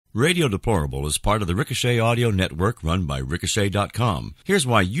Radio Deplorable is part of the Ricochet Audio Network run by Ricochet.com. Here's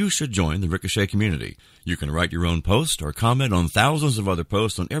why you should join the Ricochet community. You can write your own post or comment on thousands of other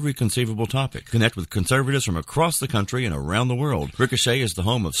posts on every conceivable topic. Connect with conservatives from across the country and around the world. Ricochet is the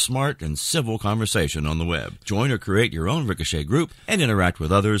home of smart and civil conversation on the web. Join or create your own Ricochet group and interact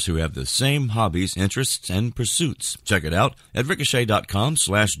with others who have the same hobbies, interests, and pursuits. Check it out at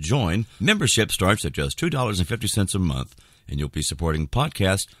ricochet.com/join. Membership starts at just $2.50 a month, and you'll be supporting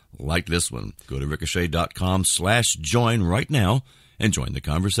podcasts like this one. Go to ricochet.com/join right now and join the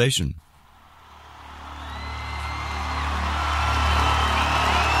conversation.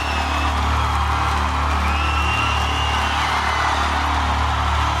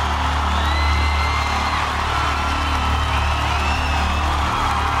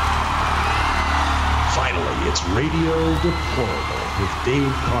 Finally, it's Radio Deplorable with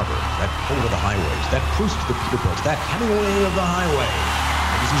Dave Carter, that poet of the highways, that Proust of the Peterbilts, that Hemingway of the highway.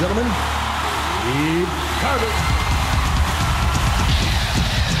 Ladies and gentlemen, Dave Carter.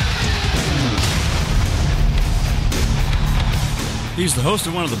 He's the host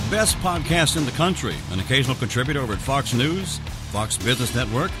of one of the best podcasts in the country, an occasional contributor over at Fox News, Fox Business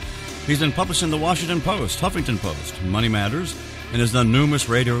Network. He's been published in the Washington Post, Huffington Post, Money Matters, and has done numerous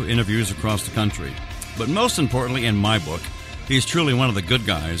radio interviews across the country. But most importantly, in my book, he's truly one of the good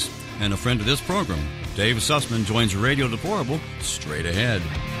guys and a friend of this program. Dave Sussman joins Radio Deplorable straight ahead.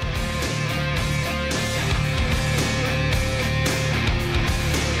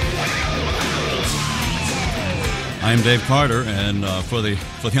 I'm Dave Carter, and for the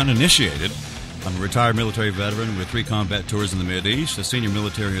uninitiated, I'm a retired military veteran with 3 combat tours in the Mideast, a senior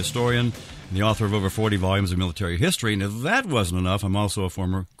military historian, and the author of over 40 volumes of military history. And if that wasn't enough, I'm also a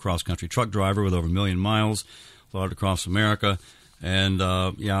former cross-country truck driver with over 1 million miles, followed across America. And,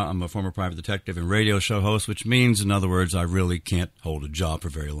 I'm a former private detective and radio show host, which means, in other words, I really can't hold a job for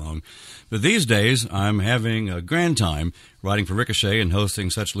very long. But these days, I'm having a grand time writing for Ricochet and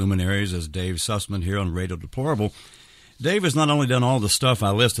hosting such luminaries as Dave Sussman here on Radio Deplorable. Dave has not only done all the stuff I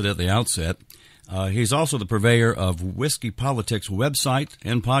listed at the outset, he's also the purveyor of Whiskey Politics website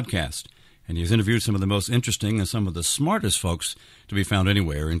and podcast. And he's interviewed some of the most interesting and some of the smartest folks to be found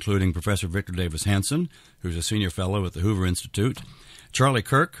anywhere, including Professor Victor Davis Hanson, who's a senior fellow at the Hoover Institute, Charlie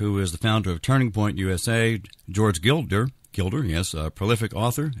Kirk, who is the founder of Turning Point USA, George Gilder, yes, a prolific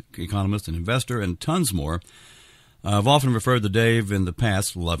author, economist, and investor, and tons more. I've often referred to Dave in the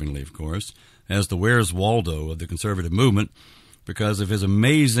past, lovingly of course, as the Where's Waldo of the conservative movement, because of his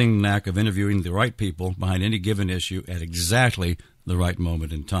amazing knack of interviewing the right people behind any given issue at exactly the right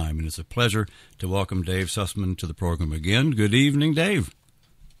moment in time. And it's a pleasure to welcome Dave Sussman to the program again. Good evening, Dave.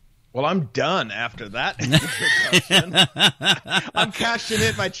 Well, I'm done after that. I'm cashing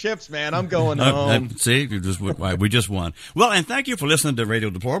in my chips, man. I'm going home. See, we just won. Well, and thank you for listening to Radio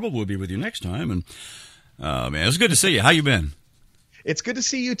Deplorable. We'll be with you next time. And man, it's good to see you. How you been? It's good to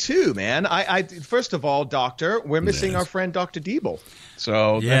see you too, man. I first of all, Doctor, we're missing our friend Dr. Diebel.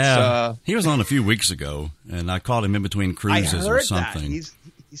 So yeah, he was on a few weeks ago, and I called him in between cruises or something. That.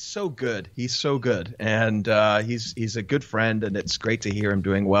 He's so good. He's so good, and he's a good friend, and it's great to hear him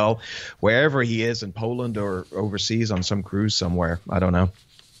doing well wherever he is, in Poland or overseas on some cruise somewhere. I don't know.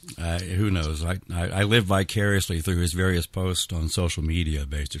 Who knows? I live vicariously through his various posts on social media,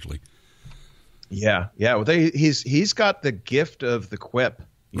 basically. Yeah. Well, he's got the gift of the quip,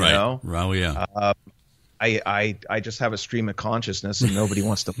 you know? Oh, yeah. I just have a stream of consciousness, and nobody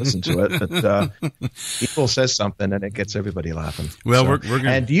wants to listen to it. But people says something, and it gets everybody laughing. Well, we're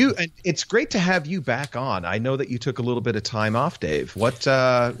gonna... and it's great to have you back on. I know that you took a little bit of time off, Dave. What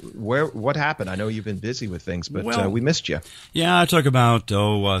happened? I know you've been busy with things, but we missed you. Yeah, I took about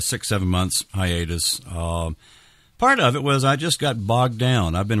 6-7 months hiatus. Part of it was I just got bogged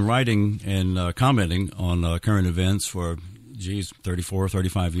down. I've been writing and commenting on current events for, 34,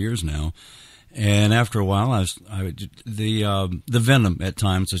 35 years now. And after a while, the venom at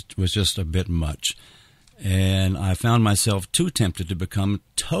times was just a bit much. And I found myself too tempted to become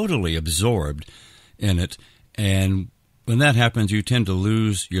totally absorbed in it. And when that happens, you tend to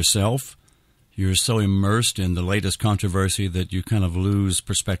lose yourself. You're so immersed in the latest controversy that you kind of lose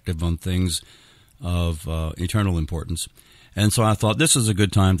perspective on things of eternal importance. And so I thought this is a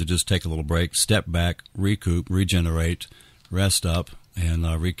good time to just take a little break, step back, recoup, regenerate, rest up, and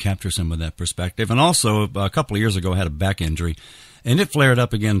recapture some of that perspective. And also, a couple of years ago, I had a back injury, and it flared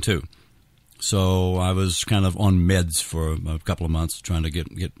up again, too. So I was kind of on meds for a couple of months, trying to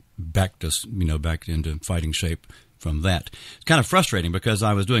get back to, back into fighting shape from that. It's kind of frustrating because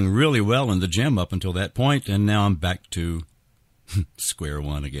I was doing really well in the gym up until that point, and now I'm back to Square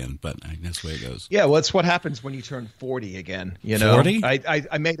one again, but that's the way it goes. Yeah, well, it's what happens when you turn 40 again. 40?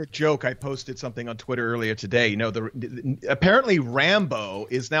 I made a joke. I posted something on Twitter earlier today. Apparently Rambo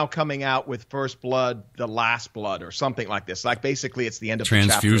is now coming out with First Blood, The Last Blood, or something like this. Like basically, it's the end of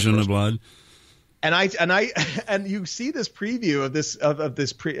transfusion the of blood. And you see this preview of this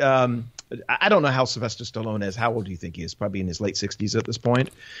I don't know how Sylvester Stallone is. How old do you think he is? Probably in his late 60s at this point.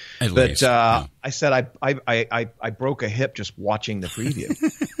 At least. Yeah. I said I broke a hip just watching the preview.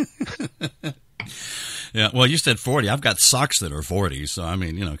 Yeah, well, you said 40. I've got socks that are 40, so I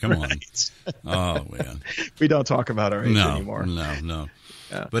mean, come on. Oh man, we don't talk about our age anymore. No.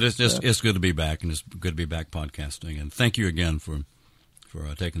 Yeah. But it's just it's good to be back, and it's good to be back podcasting. And thank you again for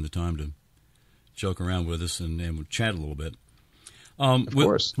taking the time to joke around with us and chat a little bit. Of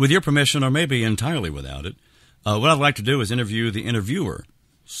course. With your permission, or maybe entirely without it, what I'd like to do is interview the interviewer.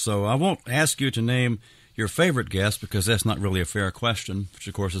 So I won't ask you to name your favorite guest because that's not really a fair question, which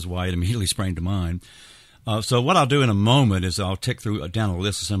of course is why it immediately sprang to mind. So what I'll do in a moment is I'll tick down a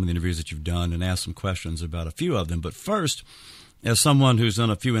list of some of the interviews that you've done and ask some questions about a few of them. But first, as someone who's done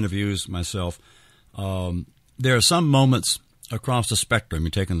a few interviews myself, there are some moments across the spectrum.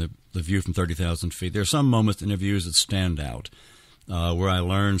 You're taking the view from 30,000 feet. There are some moments in interviews that stand out. Where I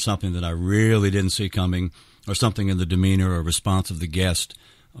learned something that I really didn't see coming, or something in the demeanor or response of the guest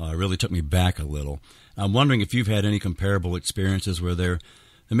really took me back a little. I'm wondering if you've had any comparable experiences where there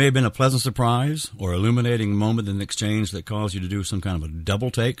may have been a pleasant surprise or illuminating moment in the exchange that caused you to do some kind of a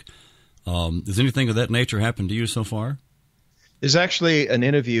double take. Does anything of that nature happen to you so far? There's actually an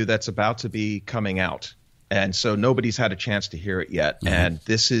interview that's about to be coming out, and so nobody's had a chance to hear it yet. Mm-hmm. And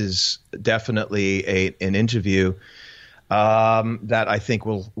this is definitely an interview that I think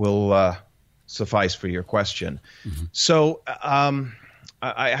will suffice for your question. Mm-hmm. So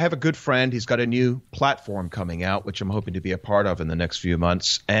I have a good friend. He's got a new platform coming out, which I'm hoping to be a part of in the next few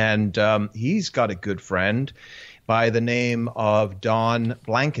months. And he's got a good friend by the name of Don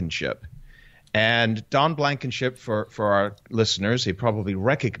Blankenship. And Don Blankenship, for our listeners, they probably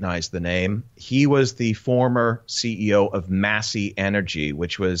recognize the name. He was the former CEO of Massey Energy,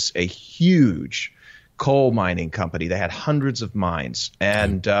 which was a huge coal mining company. They had hundreds of mines,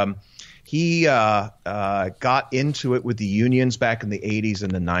 and he got into it with the unions back in the 80s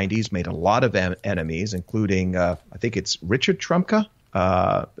and the 90s, made a lot of enemies, including I think it's Richard Trumka.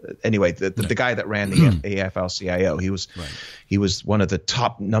 Anyway, the guy that ran the AFL-CIO, he was one of the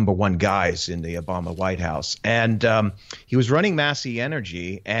top number one guys in the Obama White House, and he was running Massey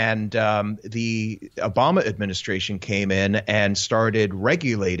Energy, and the Obama administration came in and started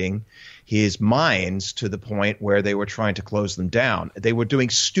regulating his mines to the point where they were trying to close them down. They were doing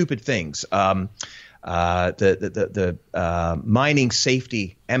stupid things. The mining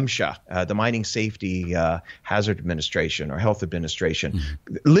safety MSHA, the Mining Safety Hazard Administration or Health Administration,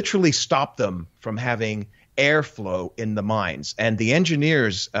 literally stopped them from having airflow in the mines. And the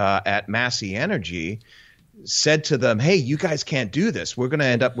engineers at Massey Energy said to them, hey, you guys can't do this. We're going to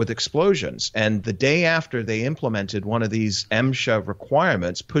end up with explosions. And the day after they implemented one of these MSHA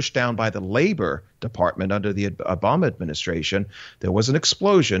requirements pushed down by the Labor Department under the Obama administration, there was an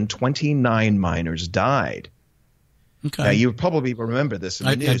explosion. 29 miners died. Okay. Now, you probably remember this in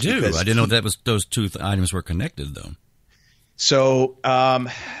the news. I do. I didn't know that those two items were connected, though. So Don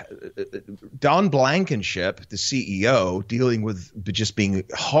Blankenship, the CEO, dealing with just being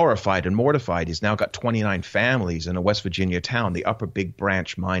horrified and mortified, he's now got 29 families in a West Virginia town, the Upper Big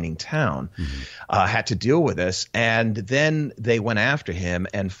Branch mining town, had to deal with this. And then they went after him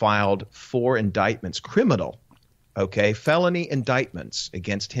and filed 4 indictments, criminal, felony indictments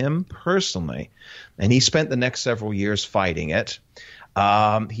against him personally. And he spent the next several years fighting it.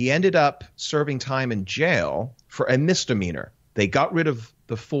 He ended up serving time in jail for a misdemeanor. They got rid of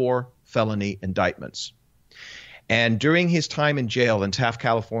the 4 felony indictments. And during his time in jail in Taft,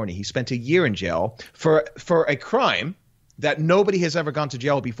 California, he spent a year in jail for a crime that nobody has ever gone to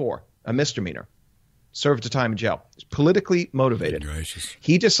jail before, a misdemeanor. Served a time in jail. It's politically motivated. Gracious.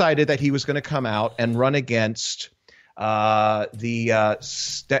 He decided that he was going to come out and run against the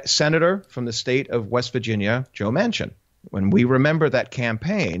senator from the state of West Virginia, Joe Manchin. When we remember that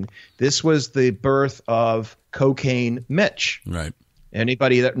campaign, this was the birth of Cocaine Mitch. Right.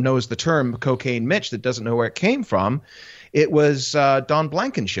 Anybody that knows the term Cocaine Mitch that doesn't know where it came from, it was Don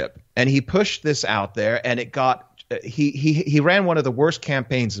Blankenship. And he pushed this out there, and it got he ran one of the worst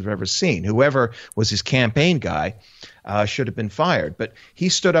campaigns I've ever seen. Whoever was his campaign guy should have been fired. But he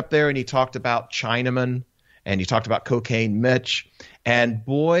stood up there and he talked about Chinaman, and he talked about Cocaine Mitch. And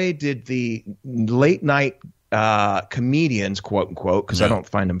boy, did the late night comedians, quote unquote, because I don't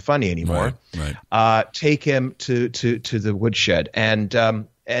find him funny anymore, take him to the woodshed.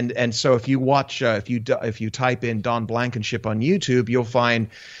 And so if you watch, if you type in Don Blankenship on YouTube, you'll find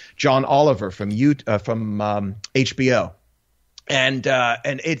John Oliver from HBO. And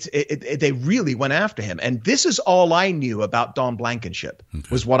they really went after him. And this is all I knew about Don Blankenship,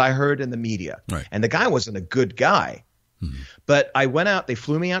 was what I heard in the media. Right. And the guy wasn't a good guy. Mm-hmm. But I went out, they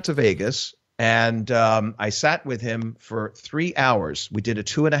flew me out to Vegas, and I sat with him for 3 hours. We did a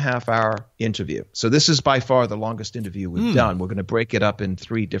 2.5-hour interview. So this is by far the longest interview we've done. We're going to break it up in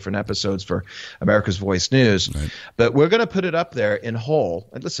 3 different episodes for America's Voice News. Right. But we're going to put it up there in whole.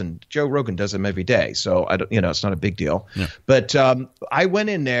 And listen, Joe Rogan does them every day, so I don't, it's not a big deal. Yeah. But I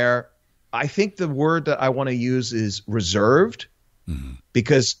went in there. I think the word that I want to use is reserved. Mm-hmm.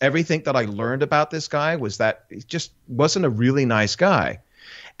 Because everything that I learned about this guy was that he just wasn't a really nice guy.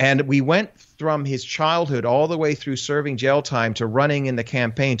 And we went from his childhood all the way through serving jail time to running in the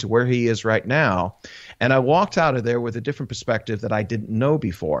campaign to where he is right now. And I walked out of there with a different perspective that I didn't know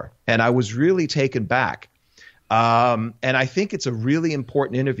before. And I was really taken back. And I think it's a really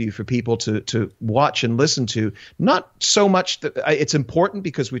important interview for people to watch and listen to. Not so much that it's important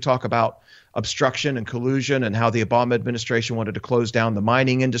because we talk about obstruction and collusion and how the Obama administration wanted to close down the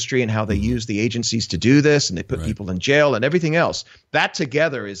mining industry and how they used the agencies to do this, and they put people in jail and everything else. That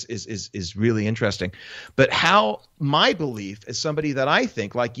together is really interesting. But how my belief as somebody that I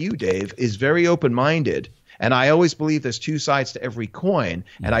think, like you, Dave, is very open-minded. And I always believe there's 2 sides to every coin,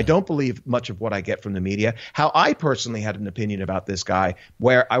 and I don't believe much of what I get from the media. How I personally had an opinion about this guy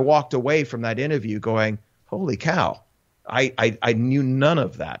where I walked away from that interview going, holy cow, I knew none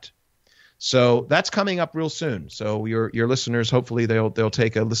of that. So that's coming up real soon. So your listeners, hopefully they'll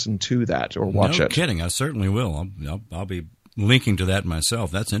take a listen to that or watch it. No kidding. I certainly will. I'll be linking to that myself.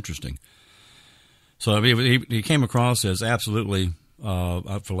 That's interesting. So I mean, he came across as absolutely,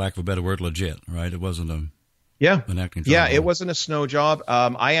 for lack of a better word, legit, right? It wasn't an acting job. Yeah, it wasn't a snow job.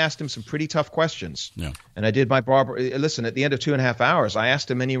 I asked him some pretty tough questions. Yeah. And I did my barber. Listen, at the end of 2.5 hours, I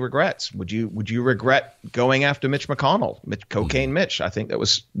asked him any regrets. Would you regret going after Mitch McConnell, Cocaine Mitch? I think that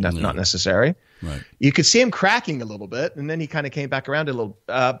was not necessary. Right. You could see him cracking a little bit, and then he kind of came back around a little.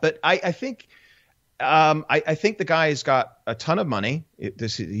 But I think the guy's got a ton of money.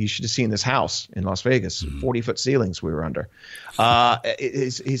 You should have seen this house in Las Vegas, 40-foot ceilings we were under.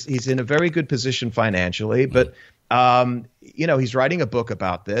 He's in a very good position financially, but he's writing a book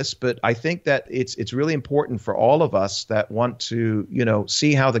about this. But I think that it's really important for all of us that want to,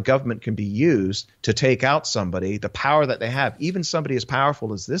 see how the government can be used to take out somebody, the power that they have, even somebody as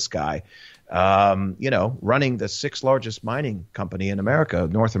powerful as this guy, running the 6th largest mining company in America,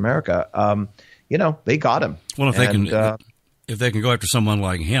 North America. They got him. Well, if they can go after someone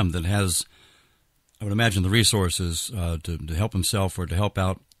like him that has, I would imagine, the resources to help himself or to help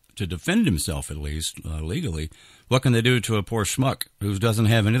out, to defend himself at least legally, what can they do to a poor schmuck who doesn't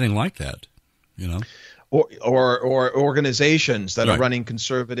have anything like that? Or organizations that are running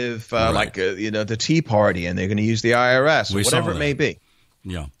conservative, like the Tea Party, and they're going to use the IRS, or whatever it may be.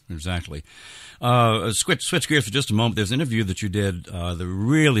 Yeah, exactly. Switch gears for just a moment. There's an interview that you did that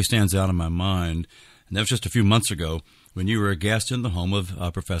really stands out in my mind, and that was just a few months ago when you were a guest in the home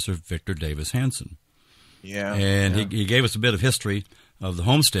of Professor Victor Davis Hanson. Yeah. And he gave us a bit of history of the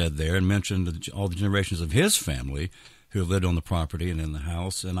homestead there and mentioned all the generations of his family who have lived on the property and in the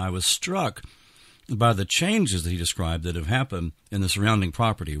house. And I was struck by the changes that he described that have happened in the surrounding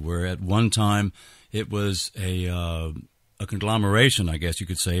property, where at one time it was a conglomeration, I guess you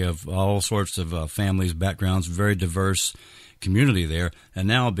could say, of all sorts of families, backgrounds, very diverse community there. And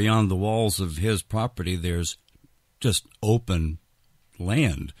now beyond the walls of his property, there's just open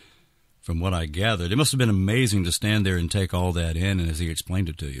land, from what I gathered. It must have been amazing to stand there and take all that in, and as he explained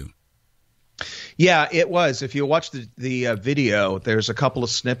it to you. Yeah, it was. If you watch the video, there's a couple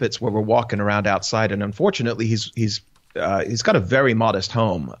of snippets where we're walking around outside, and unfortunately, he's got a very modest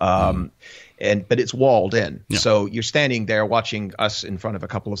home. But it's walled in. Yeah. So you're standing there watching us in front of a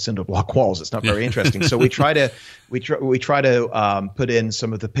couple of cinder block walls. It's not very interesting. So we try to put in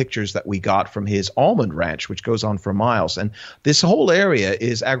some of the pictures that we got from his almond ranch, which goes on for miles. And this whole area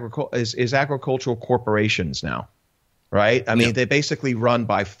is agricultural corporations now, right? I mean, they basically run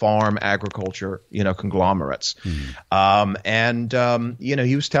by farm agriculture, conglomerates. Mm-hmm.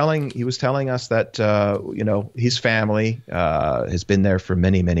 He was telling us that his family has been there for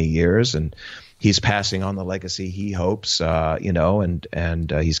many, many years, and he's passing on the legacy he hopes,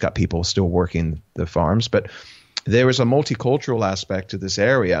 and he's got people still working the farms. But there is a multicultural aspect to this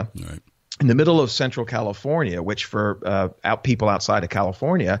area. Right. in the middle of Central California, which for people outside of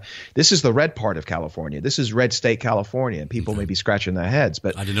California, this is the red part of California. This is red state California, and people may be scratching their heads.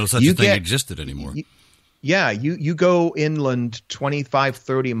 But I didn't know such a thing existed anymore. You go inland 25,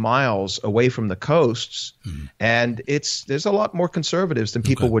 30 miles away from the coasts, and there's a lot more conservatives than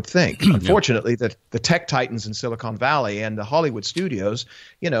people would think. Unfortunately, the tech titans in Silicon Valley and the Hollywood studios,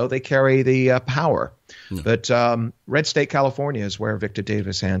 they carry the power. But red state California is where Victor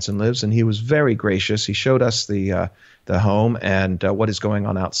Davis Hanson lives, and he was very gracious. He showed us the home and what is going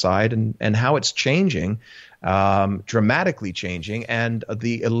on outside and how it's changing. Dramatically changing, and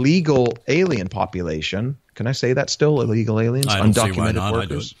the illegal alien population. Can I say that still? Illegal aliens? I don't undocumented see why not.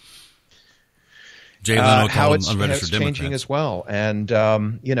 workers. Jay Leno How called it's them unregistered changing Democrats. as well. And,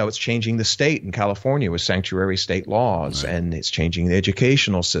 it's changing the state in California with sanctuary state laws, and it's changing the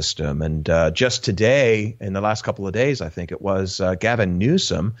educational system. And just today, in the last couple of days, I think it was, Gavin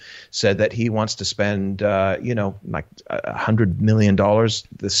Newsom said that he wants to spend, like $100 million.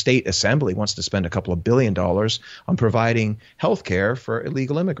 The state assembly wants to spend a couple of $1 billion on providing health care for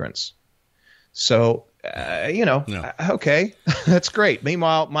illegal immigrants. So, okay, that's great.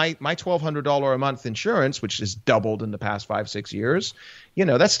 Meanwhile, my $1,200 a month insurance, which has doubled in the past 5-6 years,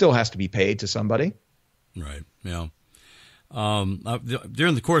 that still has to be paid to somebody. Right. Yeah.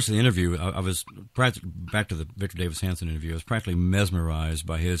 During the course of the interview, I was back to the Victor Davis Hanson interview. I was practically mesmerized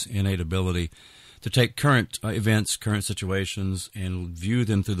by his innate ability to take current events, current situations, and view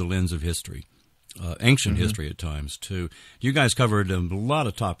them through the lens of history. Ancient history at times, too. You guys covered a lot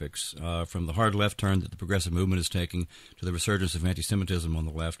of topics, from the hard left turn that the progressive movement is taking to the resurgence of anti-Semitism on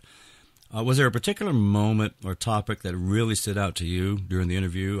the left. Was there a particular moment or topic that really stood out to you during the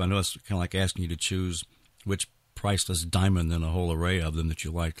interview? I know it's kind of like asking you to choose which priceless diamond in a whole array of them that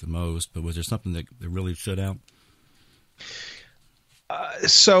you liked the most, but was there something that really stood out?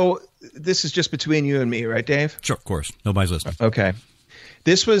 So this is just between you and me, right, Dave? Sure, of course. Nobody's listening. Okay.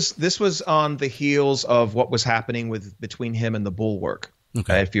 This was on the heels of what was happening between him and the Bulwark.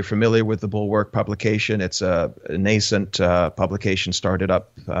 Okay. If you're familiar with the Bulwark publication, it's a nascent publication started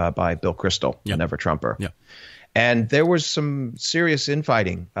up by Bill Kristol, a Never Trumper. Yeah. And there was some serious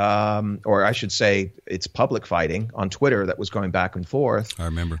infighting, or I should say it's public fighting on Twitter that was going back and forth. I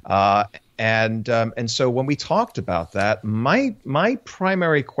remember. And so when we talked about that, my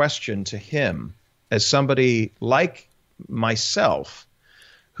primary question to him, as somebody like myself,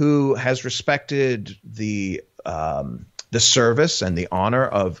 who has respected the service and the honor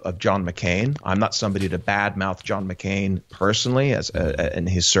of John McCain. I'm not somebody to badmouth John McCain personally in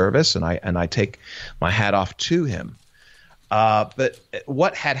his service, and I take my hat off to him. But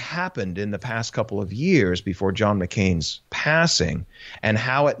what had happened in the past couple of years before John McCain's passing, and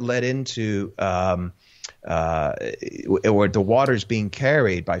how it led into or the waters being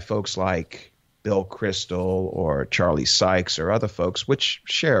carried by folks like Bill Kristol or Charlie Sykes or other folks, which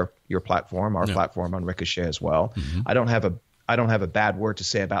share your platform, our platform on Ricochet as well. Mm-hmm. I don't have a bad word to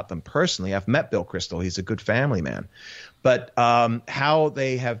say about them personally. I've met Bill Kristol; he's a good family man. But how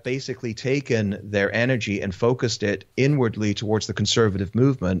they have basically taken their energy and focused it inwardly towards the conservative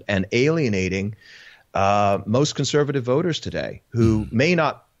movement and alienating most conservative voters today, who may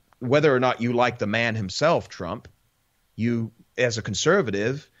not, whether or not you like the man himself, Trump, you as a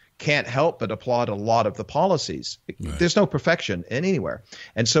conservative can't help but applaud a lot of the policies. Right. There's no perfection anywhere.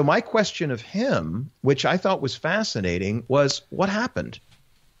 And so my question of him, which I thought was fascinating, was what happened?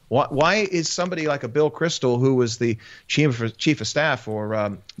 Why is somebody like a Bill Kristol, who was the chief of staff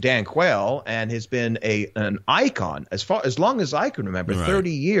for Dan Quayle and has been an icon as long as I can remember,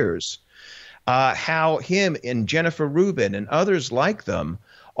 30 years, how him and Jennifer Rubin and others like them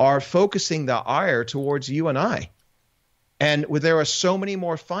are focusing the ire towards you and I? And there are so many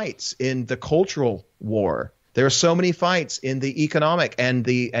more fights in the cultural war. There are so many fights in the economic and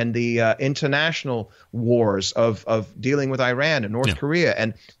the international wars of dealing with Iran and North Korea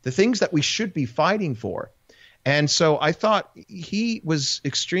and the things that we should be fighting for. And so I thought he was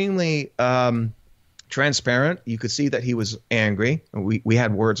extremely transparent. You could see that he was angry. We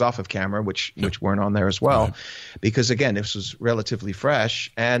had words off of camera, which weren't on there as well, because again, this was relatively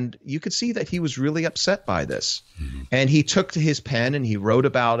fresh, and you could see that he was really upset by this. Mm-hmm. And he took to his pen and he wrote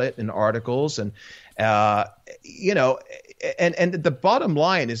about it in articles, and and the bottom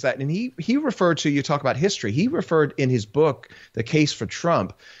line is that, and he referred to, you talk about history, he referred in his book, The Case for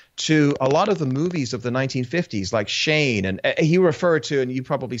Trump, to a lot of the movies of the 1950s, like Shane, and he referred to, and you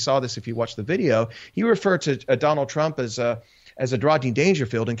probably saw this if you watched the video, he referred to Donald Trump as a Rodney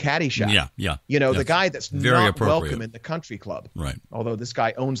Dangerfield in Caddyshack. Yeah. The guy that's very not welcome in the country club. Right. Although this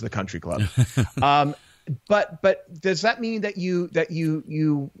guy owns the country club. But does that mean that you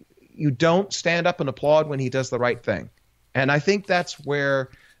you don't stand up and applaud when he does the right thing. And I think that's where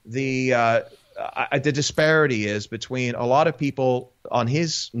the disparity is between a lot of people on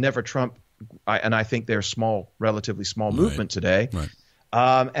his Never Trump, and I think they're relatively small movement today. Right.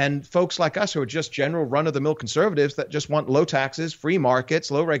 And folks like us who are just general run-of-the-mill conservatives that just want low taxes, free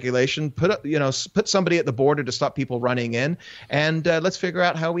markets, low regulation, put somebody at the border to stop people running in, and let's figure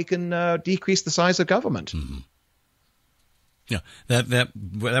out how we can decrease the size of government. Mm-hmm. Yeah, that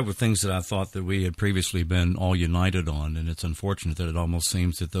were things that I thought that we had previously been all united on, and it's unfortunate that it almost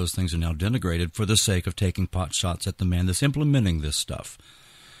seems that those things are now denigrated for the sake of taking pot shots at the man that's implementing this stuff,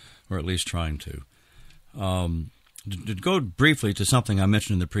 or at least trying to. To go briefly to something I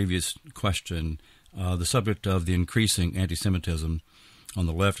mentioned in the previous question, the subject of the increasing anti-Semitism on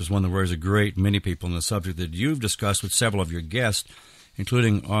the left is one that worries a great many people, and the subject that you've discussed with several of your guests,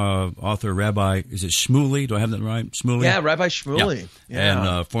 including author Rabbi, is it Shmuley? Do I have that right? Shmuley? Yeah, Rabbi Shmuley.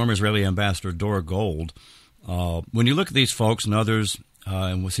 Yeah. And former Israeli ambassador Dora Gold. When you look at these folks and others,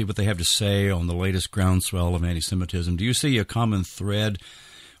 and we'll see what they have to say on the latest groundswell of anti-Semitism, do you see a common thread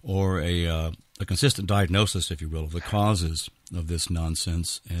or a consistent diagnosis, if you will, of the causes of this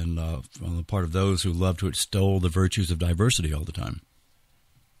nonsense and on the part of those who love to extol the virtues of diversity all the time?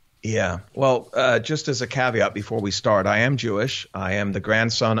 Yeah. Well, just as a caveat before we start, I am Jewish. I am the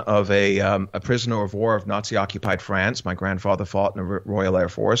grandson of a prisoner of war of Nazi-occupied France. My grandfather fought in the Royal Air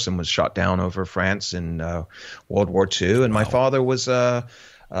Force and was shot down over France in World War II. And my father was a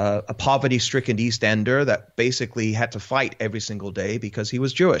poverty-stricken East Ender that basically had to fight every single day because he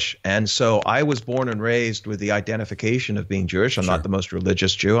was Jewish. And so I was born and raised with the identification of being Jewish. I'm not the most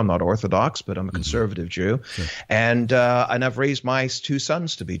religious Jew. I'm not Orthodox, but I'm a conservative Jew. Sure. And I've raised my two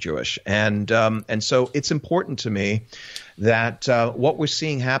sons to be Jewish. And so it's important to me that what we're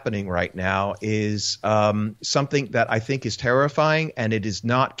seeing happening right now is something that I think is terrifying, and it is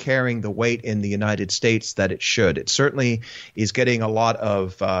not carrying the weight in the United States that it should. It certainly is getting a lot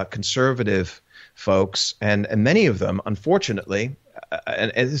of conservative folks, and many of them, unfortunately,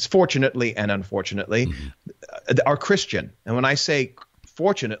 and it's fortunately and unfortunately, are Christian. And when I say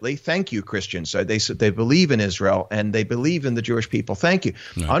fortunately, thank you, Christians. So they believe in Israel and they believe in the Jewish people. Thank you.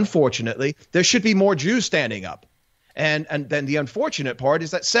 Right. Unfortunately, there should be more Jews standing up. And then the unfortunate part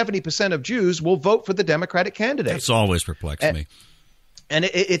is that 70% of Jews will vote for the Democratic candidate. That's always perplexed me. And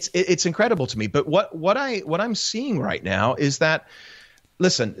it's incredible to me. But what I'm seeing right now is that,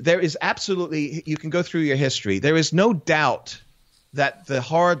 listen, there is absolutely, you can go through your history. There is no doubt that the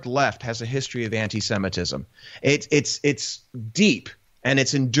hard left has a history of anti-Semitism. It's deep and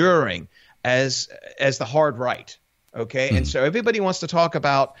it's enduring as the hard right. Okay, and so everybody wants to talk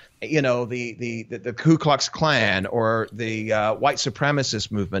about, the Ku Klux Klan or the white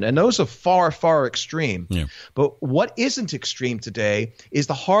supremacist movement, and those are far, far extreme. Yeah. But what isn't extreme today is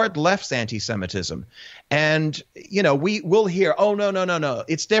the hard left's anti-Semitism. And, we'll hear, oh, no,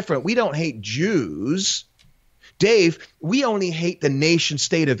 it's different. We don't hate Jews. Dave, we only hate the nation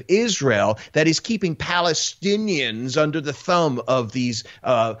state of Israel that is keeping Palestinians under the thumb of these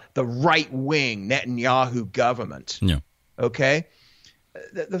the right-wing Netanyahu government. Yeah. Okay?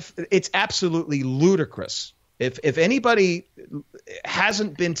 It's absolutely ludicrous. If anybody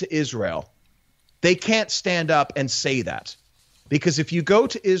hasn't been to Israel, they can't stand up and say that. Because if you go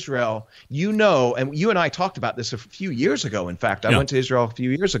to Israel, and you and I talked about this a few years ago. In fact, I went to Israel a few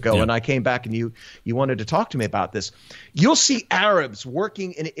years ago, and I came back and you wanted to talk to me about this. You'll see Arabs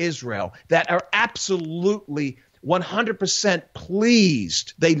working in Israel that are absolutely 100%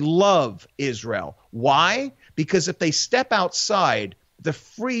 pleased. They love Israel. Why? Because if they step outside the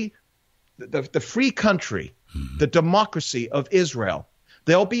free country, the democracy of Israel,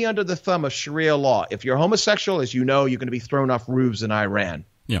 they'll be under the thumb of Sharia law. If you're homosexual, as you know, you're going to be thrown off roofs in Iran.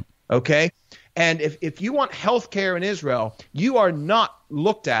 Yeah. Okay? And if you want health care in Israel, you are not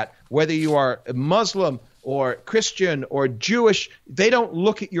looked at whether you are Muslim or Christian or Jewish. They don't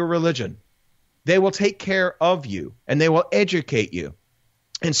look at your religion. They will take care of you, and they will educate you.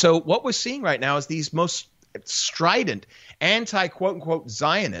 And so what we're seeing right now is these most strident anti-quote-unquote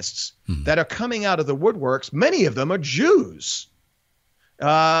Zionists that are coming out of the woodworks. Many of them are Jews.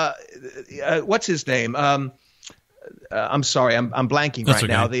 What's his name? I'm sorry, I'm blanking right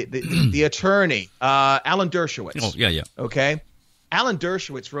now. The attorney, Alan Dershowitz. Oh, yeah. Okay. Alan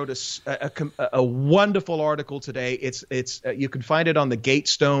Dershowitz wrote a wonderful article today. It's you can find it on the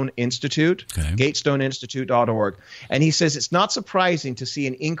Gatestone Institute, gatestoneinstitute.org. And he says it's not surprising to see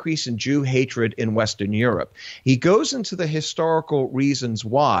an increase in Jew hatred in Western Europe. He goes into the historical reasons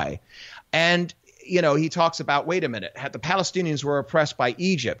why. And he talks about, wait a minute, the Palestinians were oppressed by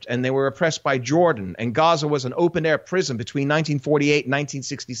Egypt and they were oppressed by Jordan, and Gaza was an open-air prison between 1948 and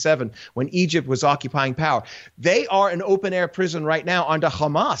 1967 when Egypt was occupying power. They are an open-air prison right now under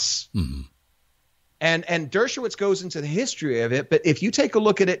Hamas. Mm-hmm. And Dershowitz goes into the history of it, but if you take a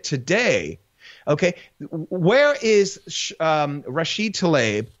look at it today, okay, where is Rashid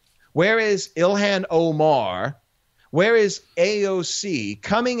Tlaib? Where is Ilhan Omar? Where is AOC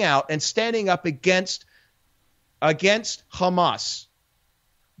coming out and standing up against Hamas?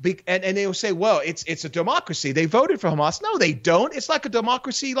 And they will say, well, it's a democracy. They voted for Hamas. No, they don't. It's like a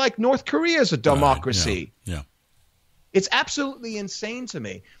democracy like North Korea is a democracy. Yeah. It's absolutely insane to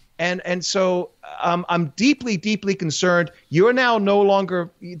me. And so I'm deeply, deeply concerned. You're now no longer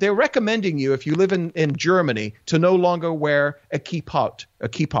 – they're recommending you, if you live in Germany, to no longer wear a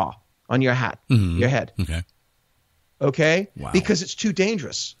kippah on your hat, your head. Okay? Wow. Because it's too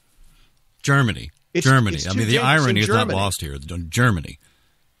dangerous. Germany. It's I mean, the irony is not lost here. Germany.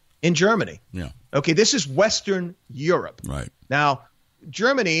 In Germany. Yeah. Okay, this is Western Europe. Right. Now,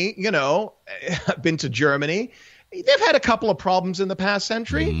 Germany, I've been to Germany. They've had a couple of problems in the past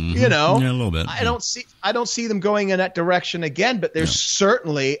century, Yeah, a little bit. I don't see them going in that direction again, but there's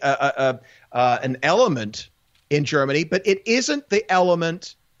certainly an element in Germany, but it isn't the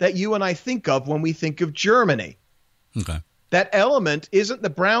element that you and I think of when we think of Germany. Okay. That element isn't the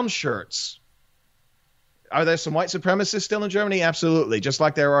brown shirts. Are there some white supremacists still in Germany? Absolutely, just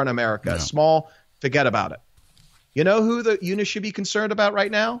like there are in America. Yeah. Small, forget about it. You know who you should be concerned about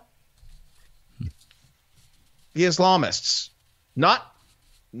right now? The Islamists, not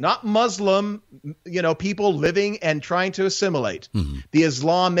Muslim, people living and trying to assimilate. Mm-hmm. The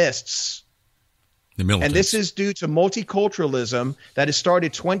Islamists. The militants. And this is due to multiculturalism that has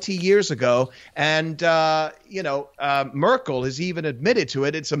started 20 years ago. And, Merkel has even admitted to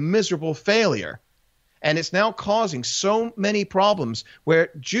it. It's a miserable failure. And it's now causing so many problems where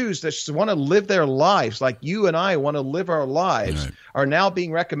Jews that just want to live their lives like you and I want to live our lives are now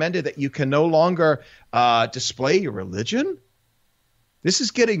being recommended that you can no longer display your religion. This is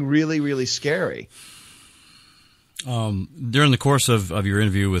getting really, really scary. During the course of your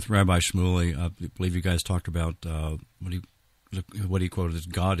interview with Rabbi Shmuley, I believe you guys talked about what he quoted as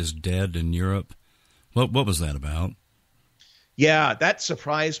God is dead in Europe. What was that about? Yeah, that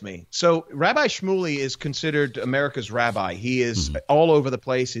surprised me. So Rabbi Shmuley is considered America's rabbi. He is all over the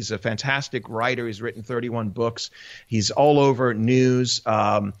place. He's a fantastic writer. He's written 31 books. He's all over news.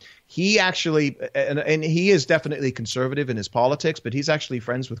 He actually, and he is definitely conservative in his politics, but he's actually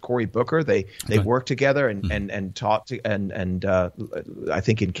friends with Cory Booker. They work together and taught and I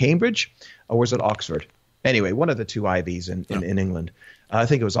think in Cambridge, or was it Oxford? Anyway, one of the two Ivies in England. I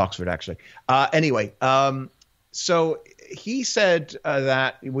think it was Oxford actually. So he said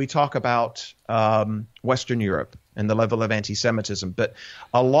that we talk about Western Europe and the level of anti-Semitism, but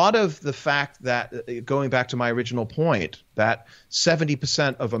a lot of the fact that, going back to my original point, that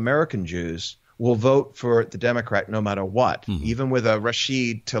 70% of American Jews will vote for the Democrat no matter what, even with a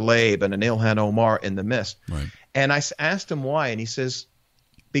Rashid Tlaib and an Ilhan Omar in the midst. Right. And I asked him why, and he says,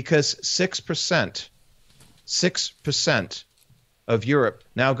 because 6% of Europe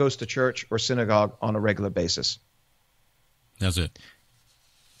now goes to church or synagogue on a regular basis. That's it.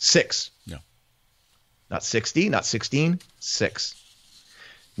 6. Yeah. Not 60, not 16, 6.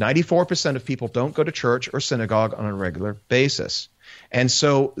 94% of people don't go to church or synagogue on a regular basis. And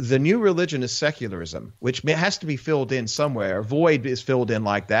so the new religion is secularism, which has to be filled in somewhere. A void is filled in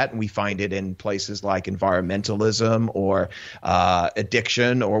like that, and we find it in places like environmentalism or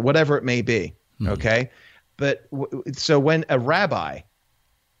addiction or whatever it may be, okay? But so when a rabbi,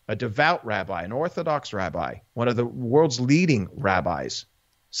 a devout rabbi, an Orthodox rabbi, one of the world's leading rabbis,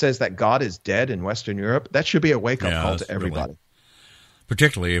 says that God is dead in Western Europe, that should be a wake-up call to everybody. Really,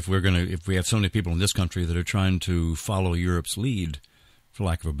 particularly if we have so many people in this country that are trying to follow Europe's lead, for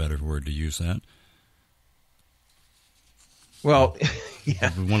lack of a better word to use that. Well,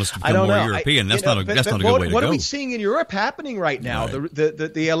 yeah. We want us to become more European. That's not a good way to go. What are we seeing in Europe happening right now? Right.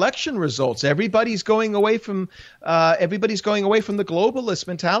 The election results. Everybody's going away from the globalist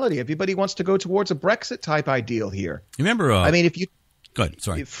mentality. Everybody wants to go towards a Brexit type ideal here. Remember? I mean, if you go ahead.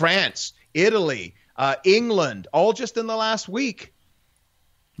 Sorry. France, Italy, England, all just in the last week.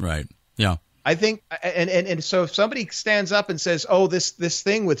 Right. Yeah. I think, and so if somebody stands up and says, "Oh, this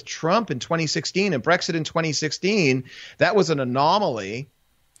thing with Trump in 2016 and Brexit in 2016, that was an anomaly,"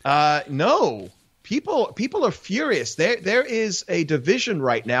 no, people are furious. There is a division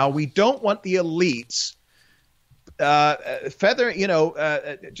right now. We don't want the elites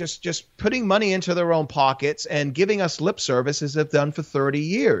just putting money into their own pockets and giving us lip service as they've done for 30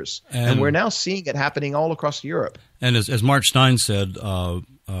 years. And we're now seeing it happening all across Europe. And as Mark Stein said,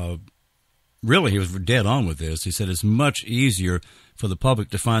 really, he was dead on with this. He said it's much easier for the public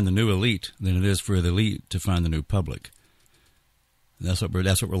to find the new elite than it is for the elite to find the new public. And that's what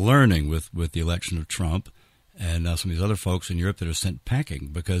we're learning with the election of Trump and some of these other folks in Europe that are sent packing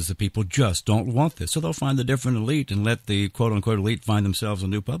because the people just don't want this. So they'll find the different elite and let the quote-unquote elite find themselves a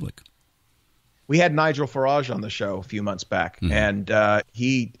new public. We had Nigel Farage on the show a few months back, and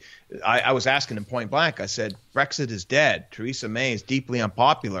I was asking him point blank. I said, Brexit is dead. Theresa May is deeply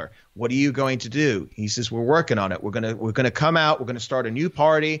unpopular. What are you going to do? He says, we're working on it. We're gonna come out. We're gonna start a new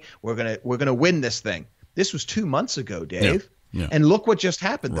party. We're gonna win this thing. This was 2 months ago, Dave. Yeah. And look what just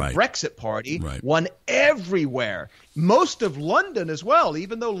happened. The Brexit Party won everywhere. Most of London as well.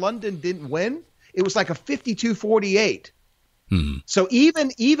 Even though London didn't win, it was like a 52-48. So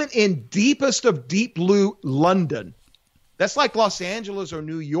even in deepest of deep blue London, that's like Los Angeles or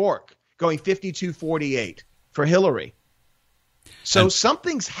New York going 52-48 for Hillary. So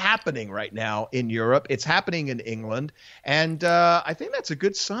something's happening right now in Europe. It's happening in England. And I think that's a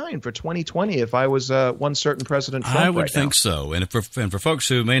good sign for 2020 if I was one certain President Trump. I would think so. And for folks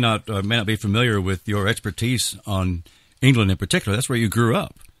who may not be familiar with your expertise on England in particular, that's where you grew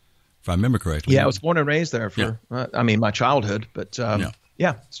up, if I remember correctly. Yeah, I was born and raised there for, my childhood. But,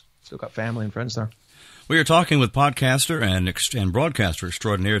 still got family and friends there. We are talking with podcaster and broadcaster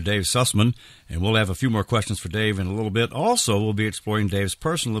extraordinaire Dave Sussman, and we'll have a few more questions for Dave in a little bit. Also, we'll be exploring Dave's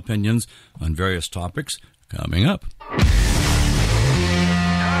personal opinions on various topics coming up.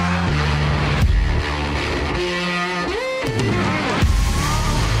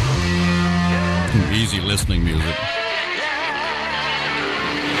 Easy listening music.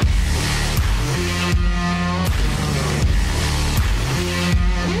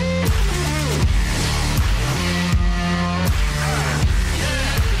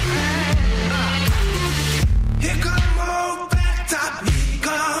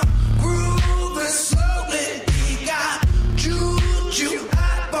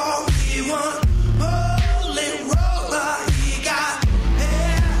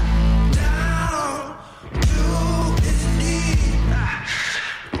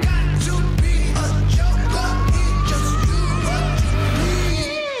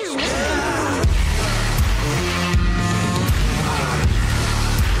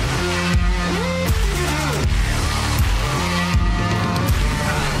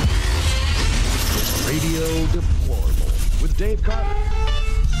 Dave Carter.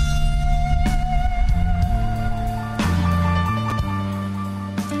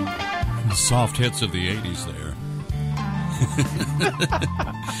 The soft hits of the 80s there.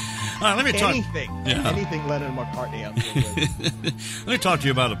 All right, let me talk. Anything Lennon McCartney. Let me talk to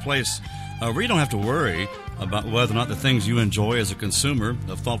you about a place where you don't have to worry about whether or not the things you enjoy as a consumer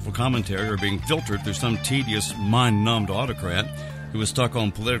of thoughtful commentary are being filtered through some tedious, mind-numbed autocrat who is stuck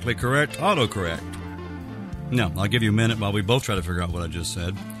on politically correct autocorrect. No, I'll give you a minute while we both try to figure out what I just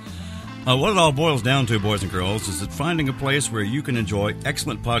said. What it all boils down to, boys and girls, is that finding a place where you can enjoy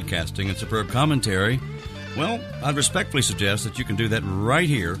excellent podcasting and superb commentary, well, I'd respectfully suggest that you can do that right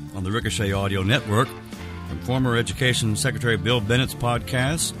here on the Ricochet Audio Network, from former Education Secretary Bill Bennett's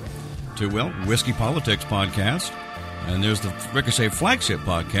podcast to, Whiskey Politics podcast. And there's the Ricochet Flagship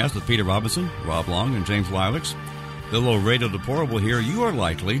podcast with Peter Robinson, Rob Long, and James Lilacs. The little radio deplorable here, you are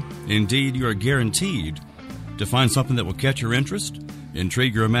likely, indeed you are guaranteed, to find something that will catch your interest,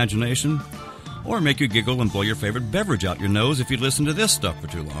 intrigue your imagination, or make you giggle and blow your favorite beverage out your nose if you listen to this stuff for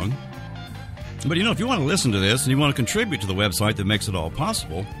too long. But, if you want to listen to this and you want to contribute to the website that makes it all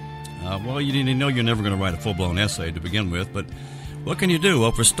possible, you need to know you're never going to write a full-blown essay to begin with, but what can you do?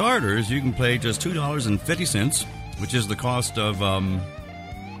 Well, for starters, you can pay just $2.50, which is the cost of, I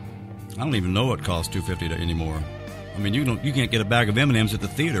don't even know what costs $2.50 anymore. I mean, you can't get a bag of M&Ms at the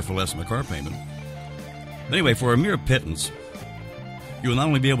theater for less than a car payment. Anyway, for a mere pittance, you will not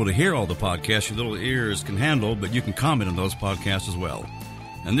only be able to hear all the podcasts your little ears can handle, but you can comment on those podcasts as well.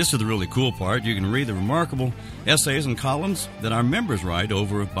 And this is the really cool part. You can read the remarkable essays and columns that our members write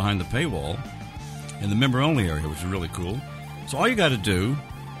over behind the paywall in the member-only area, which is really cool. So all you got to do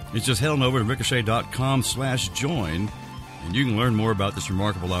is just head on over to ricochet.com/join, and you can learn more about this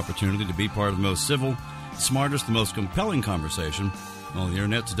remarkable opportunity to be part of the most civil, smartest, the most compelling conversation on the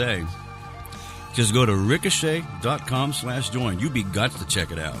internet today. Just go to ricochet.com/join. You be guts to check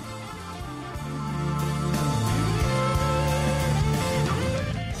it out.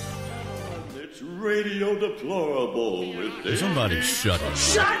 It's Radio Deplorable with Dave. Somebody shut up.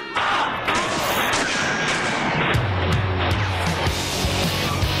 Shut up!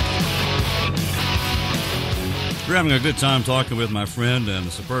 We're having a good time talking with my friend and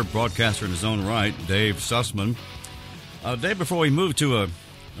a superb broadcaster in his own right, Dave Sussman. Dave, before we move to a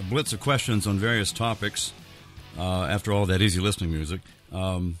blitz of questions on various topics, after all that easy listening music,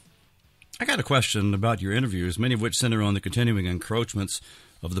 I got a question about your interviews, many of which center on the continuing encroachments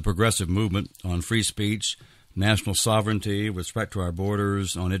of the progressive movement on free speech, national sovereignty with respect to our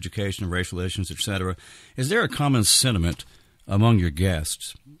borders, on education and racial issues, etc. Is there a common sentiment among your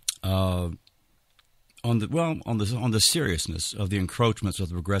guests on the seriousness of the encroachments of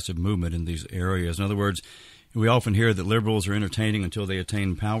the progressive movement in these areas? In other words, we often hear that liberals are entertaining until they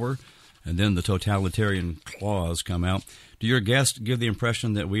attain power, and then the totalitarian claws come out. Do your guests give the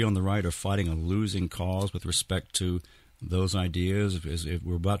impression that we on the right are fighting a losing cause with respect to those ideas? If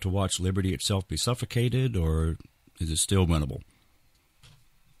we're about to watch liberty itself be suffocated, or is it still winnable?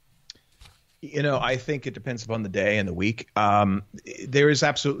 I think it depends upon the day and the week. There is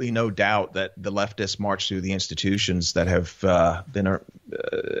absolutely no doubt that the leftists march through the institutions that have been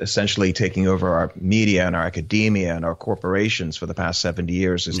essentially taking over our media and our academia and our corporations for the past 70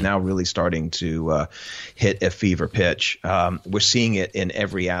 years is now really starting to hit a fever pitch. We're seeing it in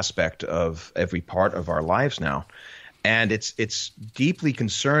every aspect of every part of our lives now. And it's deeply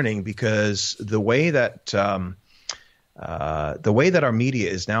concerning because the way that our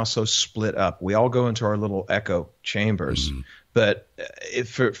media is now so split up, we all go into our little echo chambers. Mm-hmm. But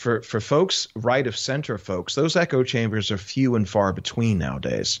for folks, right of center folks, those echo chambers are few and far between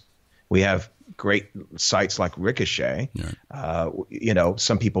nowadays. We have great sites like Ricochet. Right.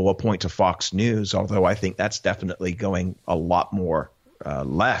 Some people will point to Fox News, although I think that's definitely going a lot more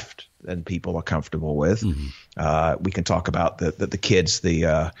left than people are comfortable with. Mm-hmm. We can talk about the kids,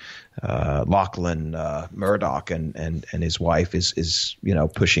 Lachlan Murdoch and his wife is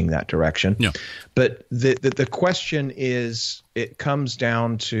pushing that direction. Yeah. But the question is, it comes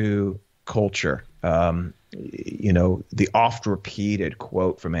down to culture. The oft repeated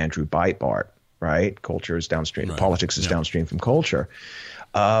quote from Andrew Breitbart, right? Culture is downstream. Right. Politics is downstream from culture.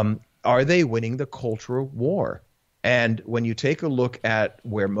 Are they winning the cultural war? And when you take a look at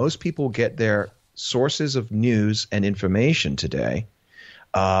where most people get their sources of news and information today,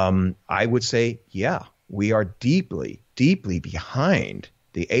 I would say, yeah, we are deeply, deeply behind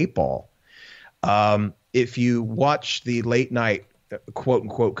the eight ball. If you watch the late night quote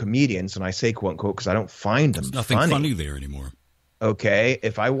unquote comedians, and I say quote unquote because I don't find them nothing funny there anymore. Okay,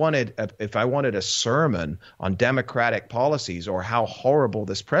 if I wanted a sermon on democratic policies or how horrible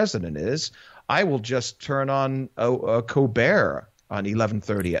this president is, I will just turn on a Colbert on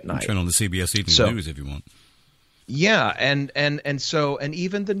 11:30 at night. Turn on the CBS Evening News if you want. Yeah, and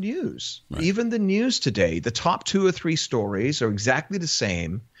even the news, right. Even the news today, the top 2 or 3 stories are exactly the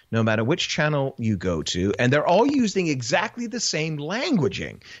same, no matter which channel you go to, and they're all using exactly the same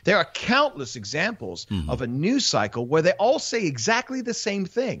languaging. There are countless examples of a news cycle where they all say exactly the same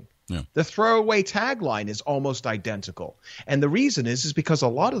thing. Yeah. The throwaway tagline is almost identical. And the reason is because a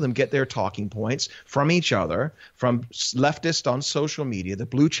lot of them get their talking points from each other, from leftists on social media, the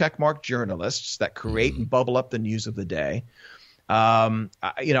blue checkmark journalists that create and bubble up the news of the day. I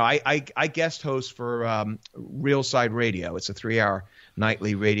guest host for Real Side Radio. It's a 3-hour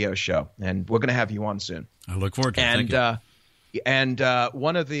nightly radio show, and we're going to have you on soon. I look forward to it. And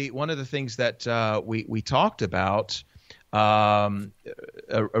one of the things that we talked about,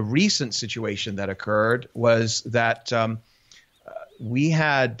 a recent situation that occurred was that we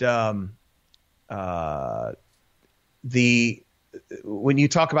had when you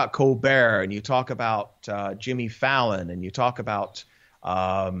talk about Colbert and you talk about Jimmy Fallon and you talk about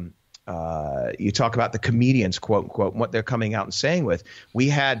the comedians, quote unquote, what they're coming out and saying with. We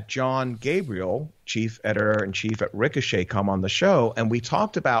had John Gabriel, chief editor-in-chief at Ricochet, come on the show, and we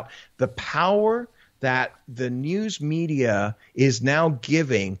talked about the power that the news media is now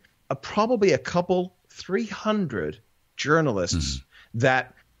giving probably 300 journalists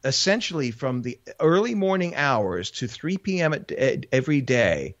that essentially from the early morning hours to 3 p.m. every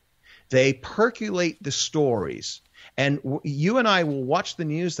day, they percolate the stories. And you and I will watch the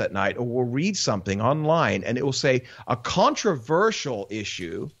news that night, or we'll read something online, and it will say a controversial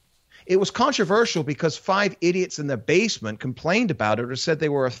issue. It was controversial because 5 idiots in the basement complained about it or said they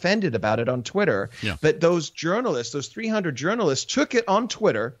were offended about it on Twitter. Yeah. But those journalists, those 300 journalists, took it on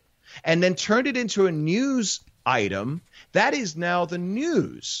Twitter and then turned it into a news item. That is now the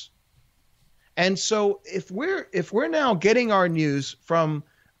news. And so if we're now getting our news from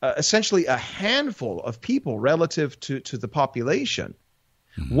essentially a handful of people relative to the population,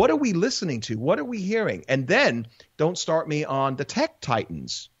 what are we listening to? What are we hearing? And then don't start me on the tech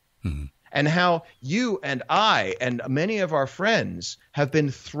titans. And how you and I and many of our friends have been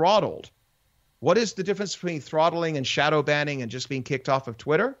throttled What is the difference between throttling and shadow banning and just being kicked off of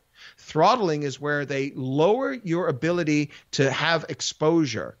Twitter? Throttling is where they lower your ability to have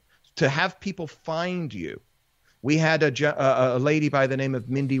exposure, to have people find you. We had a lady by the name of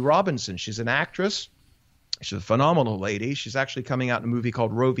Mindy Robinson. She's an actress. She's a phenomenal lady. She's actually coming out in a movie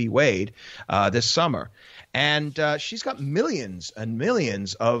called Roe v. Wade this summer. And she's got millions and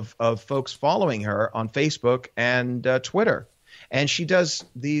millions of folks following her on Facebook and Twitter. And she does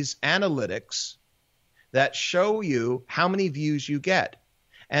these analytics that show you how many views you get.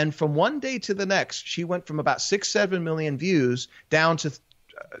 And from one day to the next, she went from about 6-7 million views down to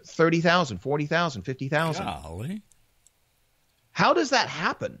 30,000, 40,000, 50,000. Golly. How does that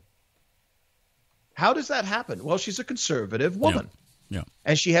happen? How does that happen? Well, she's a conservative woman. Yeah.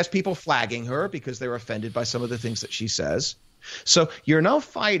 And she has people flagging her because they're offended by some of the things that she says. So you're now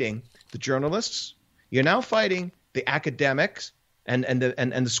fighting the journalists. You're now fighting the academics and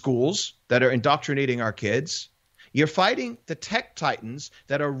the schools that are indoctrinating our kids. You're fighting the tech titans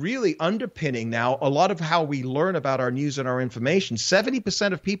that are really underpinning now a lot of how we learn about our news and our information.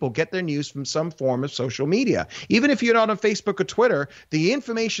 70% of people get their news from some form of social media. Even if you're not on Facebook or Twitter, the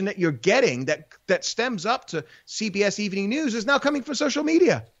information that you're getting that stems up to CBS Evening News is now coming from social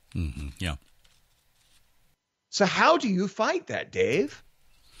media. Mm-hmm. Yeah. So how do you fight that, Dave?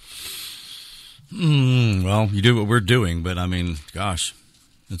 Well, you do what we're doing, but I mean, gosh,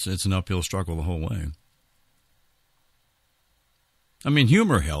 it's an uphill struggle the whole way. I mean,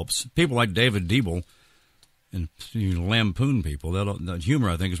 humor helps. People like David Diebel and lampoon people. That humor,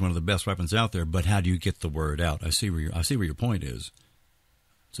 I think, is one of the best weapons out there. But how do you get the word out? I see where your point is.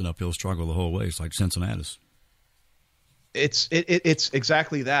 It's an uphill struggle the whole way. It's like Cincinnatus. It's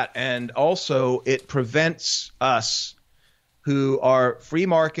exactly that, and also it prevents us, who are free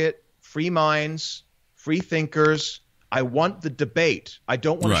market, free minds, free thinkers. I want the debate. I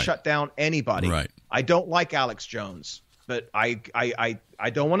don't want to shut down anybody. Right. I don't like Alex Jones. But I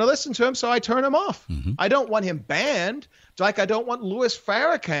don't want to listen to him, so I turn him off. Mm-hmm. I don't want him banned, like I don't want Louis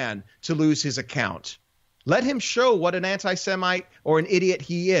Farrakhan to lose his account. Let him show what an anti-Semite or an idiot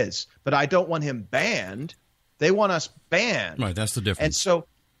he is, but I don't want him banned. They want us banned. Right, that's the difference. And so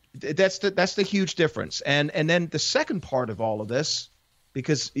that's the huge difference. And then the second part of all of this,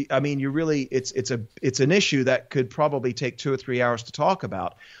 because I mean, it's an issue that could probably take 2 or 3 hours to talk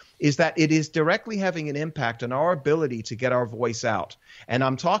about, is that it is directly having an impact on our ability to get our voice out. And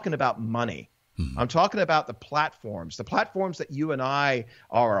I'm talking about money. Mm-hmm. I'm talking about the platforms that you and I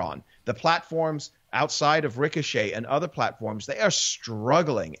are on, the platforms outside of Ricochet and other platforms. They are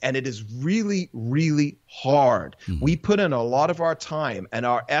struggling, and it is really, really hard. Mm-hmm. We put in a lot of our time and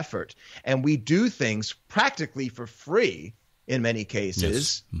our effort, and we do things practically for free in many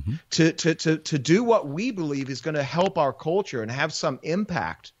cases, yes. Mm-hmm. to do what we believe is going to help our culture and have some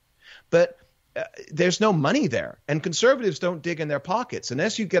impact. But there's no money there, and conservatives don't dig in their pockets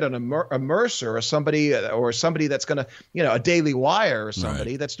unless you get a Mercer or somebody that's going to, a Daily Wire or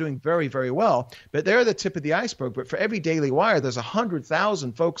somebody that's doing very, very well. But they're the tip of the iceberg. But for every Daily Wire, there's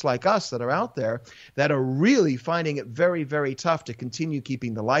 100,000 folks like us that are out there that are really finding it very, very tough to continue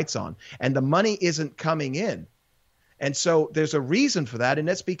keeping the lights on, and the money isn't coming in. And so there's a reason for that, and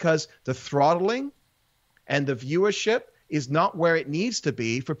that's because the throttling and the viewership is not where it needs to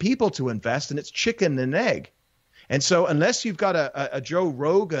be for people to invest, and it's chicken and egg. And so unless you've got a Joe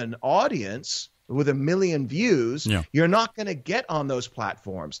Rogan audience with 1 million views, you're not going to get on those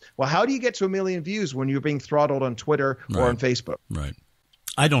platforms. Well, how do you get to 1 million views when you're being throttled on Twitter or on Facebook? Right.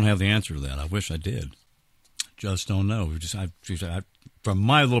 I don't have the answer to that. I wish I did. Just don't know. From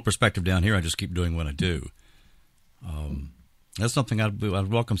my little perspective down here, I just keep doing what I do. That's something I'd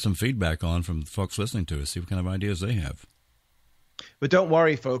welcome some feedback on from the folks listening to us, see what kind of ideas they have. But don't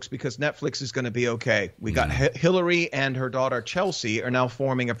worry, folks, because Netflix is going to be okay. We got Hillary and her daughter Chelsea are now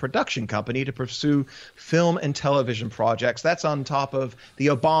forming a production company to pursue film and television projects. That's on top of the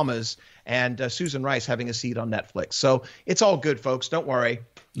Obamas and Susan Rice having a seat on Netflix. So it's all good, folks. Don't worry.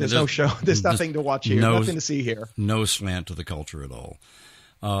 There's no show. There's nothing to watch here. Nothing to see here. No slant to the culture at all.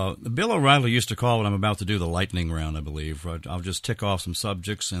 Bill O'Reilly used to call what I'm about to do the lightning round, I believe. I'll just tick off some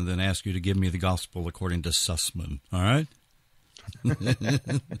subjects and then ask you to give me the gospel according to Sussman. All right?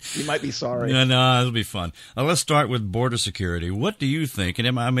 You might be sorry. No, it'll be fun. Let's start with border security. What do you think?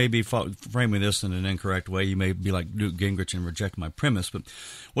 And I may be framing this in an incorrect way. You may be like Newt Gingrich and reject my premise. But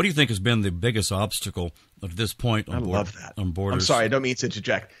what do you think has been the biggest obstacle at this point on love that. On borders? I'm sorry, I don't mean to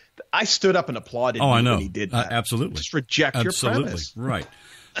interject. I stood up and applauded I know. when he did that. Absolutely. Just reject your premise. Right.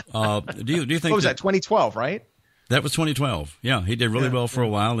 Do you think what was that, 2012, right? That was 2012. Yeah, he did really well for a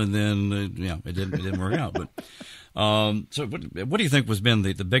while, and then it didn't work out. But So what do you think has been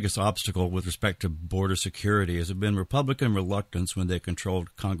the biggest obstacle with respect to border security? Has it been Republican reluctance when they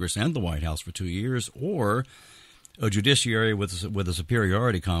controlled Congress and the White House for 2 years, or a judiciary with a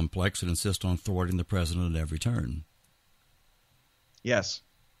superiority complex that insists on thwarting the president at every turn? Yes.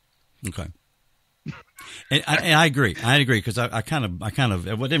 Okay. And I agree. I agree because I kind of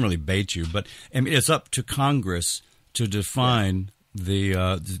well, didn't really bait you, but I mean, it's up to Congress to define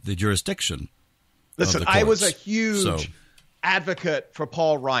the jurisdiction. Listen, I was a huge advocate for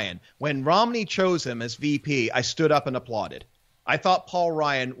Paul Ryan. When Romney chose him as VP, I stood up and applauded. I thought Paul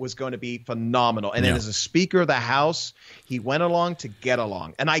Ryan was going to be phenomenal. And then as a Speaker of the House, he went along to get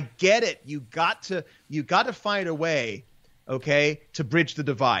along. And I get it. You got to find a way, okay, to bridge the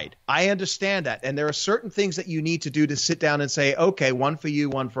divide. I understand that. And there are certain things that you need to do to sit down and say, okay, one for you,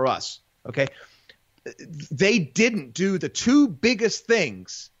 one for us. Okay. They didn't do the two biggest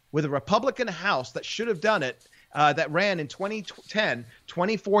things with a Republican House that should have done it, that ran in 2010,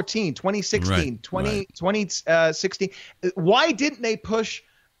 2014, 2016, 2016. Why didn't they push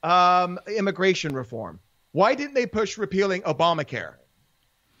immigration reform? Why didn't they push repealing Obamacare?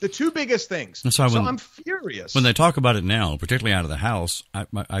 The two biggest things. So I'm furious. When they talk about it now, particularly out of the House,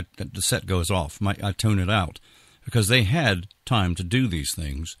 the set goes off. I tune it out because they had time to do these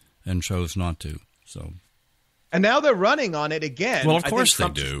things and chose not to. So. And now they're running on it again. Well, of course I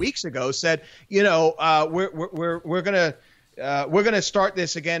think Trump they do. 2 weeks ago said, we're gonna start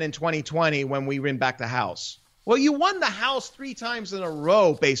this again in 2020 when we win back the House. Well, you won the House 3 times in a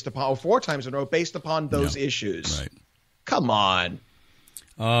row or 4 times in a row based upon those issues. Right. Come on.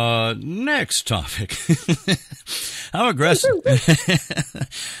 Next topic. How aggressive?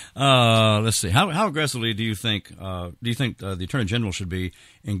 Let's see. How aggressively do you think the Attorney General should be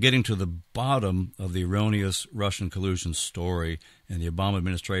in getting to the bottom of the erroneous Russian collusion story and the Obama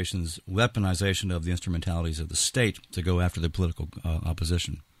administration's weaponization of the instrumentalities of the state to go after the political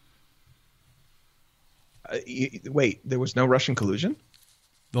opposition? Wait, there was no Russian collusion?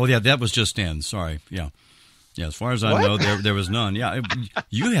 Oh, yeah, that was just in. Sorry. Yeah. Yeah, as far as I know, there was none. Yeah,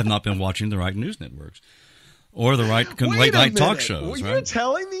 you have not been watching the right news networks or the right late night talk shows. Were you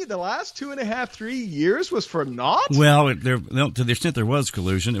telling me the last 2.5, 3 years was for naught? Well, to the extent there was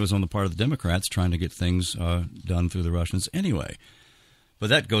collusion, it was on the part of the Democrats trying to get things done through the Russians anyway.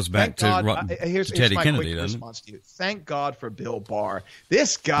 But that goes back to Teddy Kennedy, doesn't it? To you. Thank God for Bill Barr.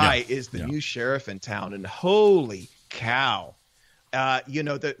 This guy is the new sheriff in town, and holy cow. A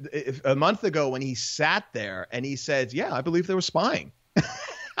month ago when he sat there and he said, yeah, I believe there was spying.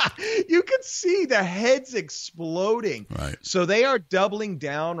 You could see their heads exploding. Right. So they are doubling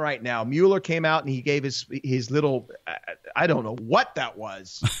down right now. Mueller came out and he gave his little, I don't know what that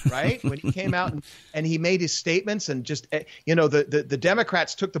was, right? When he came out and he made his statements and just, the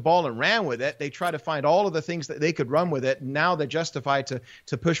Democrats took the ball and ran with it. They tried to find all of the things that they could run with it. And now they're justified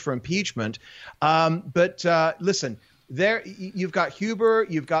to push for impeachment. But listen, there you've got Huber,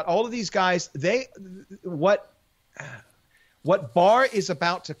 you've got all of these guys. What Barr is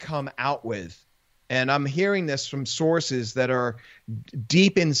about to come out with, and I'm hearing this from sources that are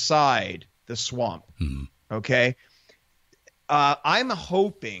deep inside the swamp, okay? I'm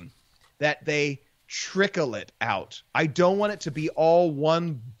hoping that they trickle it out. I don't want it to be all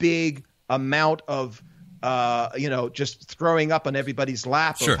one big amount of just throwing up on everybody's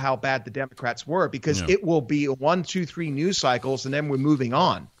lap of how bad the Democrats were, because it will be 1, 2, 3 news cycles, and then we're moving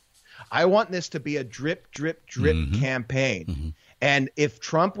on. I want this to be a drip, drip, drip campaign. Mm-hmm. And if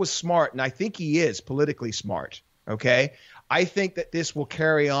Trump was smart, and I think he is politically smart, okay, I think that this will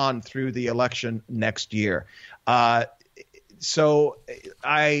carry on through the election next year. So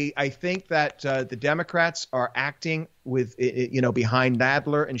I think that the Democrats are acting with, behind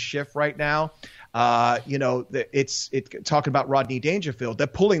Nadler and Schiff right now. It's talking about Rodney Dangerfield. They're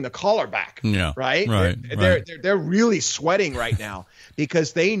pulling the collar back. Yeah, right. They're really sweating right now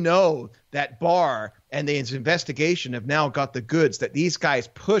because they know that Barr and his investigation have now got the goods. That these guys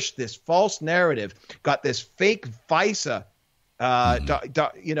pushed this false narrative, got this fake FISA,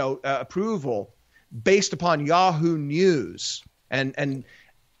 approval based upon Yahoo News, and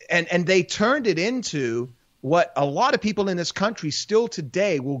they turned it into what a lot of people in this country still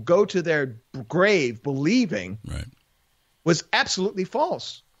today will go to their grave believing was absolutely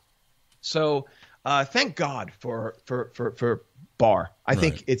false. So thank God for Barr. I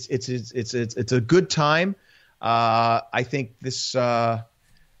think it's a good time. I think this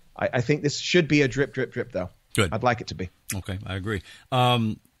should be a drip, drip, drip, though. Good. I'd like it to be. Okay, I agree.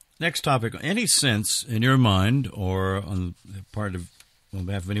 Next topic. Any sense in your mind, or on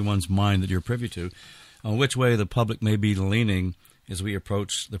behalf of anyone's mind that you're privy to, on which way the public may be leaning as we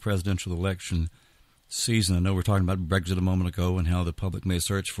approach the presidential election season. I know we're talking about Brexit a moment ago and how the public may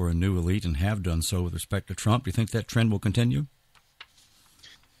search for a new elite and have done so with respect to Trump. Do you think that trend will continue?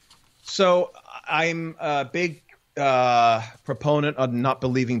 So I'm a big proponent of not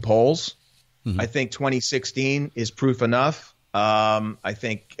believing polls. Mm-hmm. I think 2016 is proof enough. I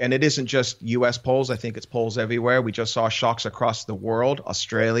think, and it isn't just U.S. polls. I think it's polls everywhere. We just saw shocks across the world: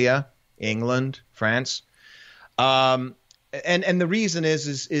 Australia, England, France. And the reason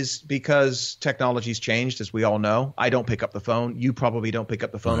is because technology's changed, as we all know. I don't pick up the phone. You probably don't pick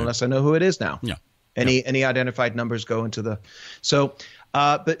up the phone unless I know who it is now. Yeah. Any identified numbers go into the so.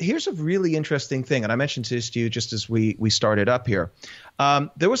 But here's a really interesting thing, and I mentioned this to you just as we started up here.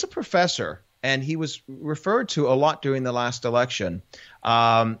 There was a professor, and he was referred to a lot during the last election,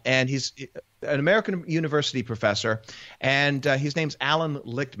 and he's an American university professor, and his name's Alan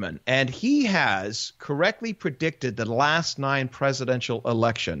Lichtman, and he has correctly predicted the last 9 presidential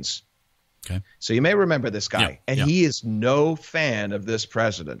elections. Okay. So you may remember this guy, he is no fan of this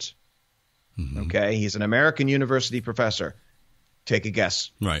president. Mm-hmm. Okay, he's an American university professor. Take a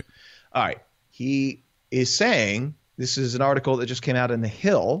guess. Right. All right. He is saying, this is an article that just came out in The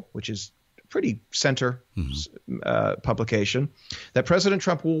Hill, which is a pretty center publication, that President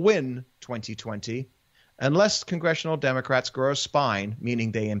Trump will win 2020 unless congressional Democrats grow a spine,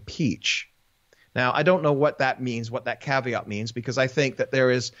 meaning they impeach. Now, I don't know what that means, what that caveat means, because I think that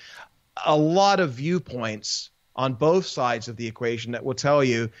there is a lot of viewpoints on both sides of the equation that will tell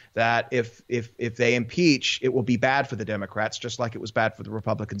you that if they impeach, it will be bad for the Democrats, just like it was bad for the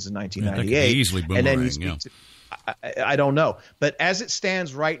Republicans in 1998. Yeah, easily boomerang, and then you speak to, I don't know. But as it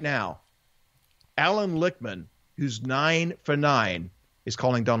stands right now, Alan Lichtman, who's 9 for 9, is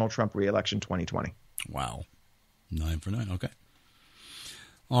calling Donald Trump re-election 2020. Wow. 9 for 9. Okay.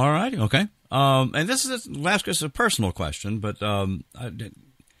 All right. Okay. And this is a personal question, but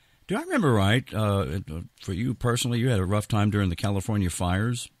do I remember right, for you personally, you had a rough time during the California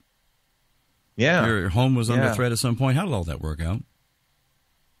fires? Yeah. Your home was under threat at some point. How did all that work out?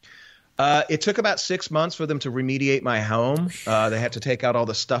 It took about 6 months for them to remediate my home. They had to take out all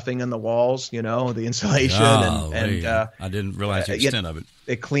the stuffing in the walls, the insulation. I didn't realize the extent of it.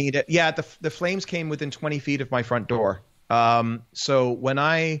 They cleaned it. Yeah, the flames came within 20 feet of my front door. So when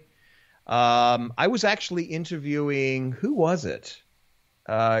I was actually interviewing, who was it?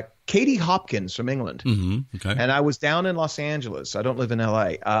 Katie Hopkins from England. Mm-hmm. Okay. And I was down in Los Angeles. I don't live in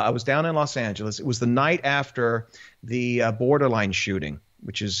L.A. I was down in Los Angeles. It was the night after the borderline shooting,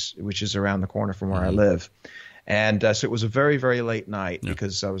 which is around the corner from where I live. And so it was a very, very late night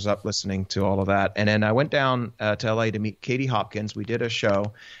because I was up listening to all of that. And then I went down to L.A. to meet Katie Hopkins. We did a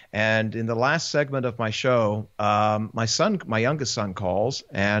show. And in the last segment of my show, my youngest son calls,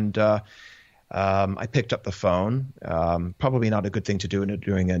 and I picked up the phone. Probably not a good thing to do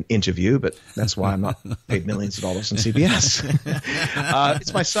during an interview, but that's why I'm not paid millions of dollars on CBS.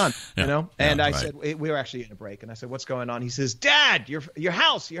 It's my son, And I said, we were actually in a break, and I said, "What's going on?" He says, "Dad, your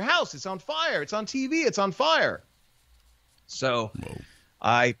house, it's on fire. It's on TV. It's on fire." So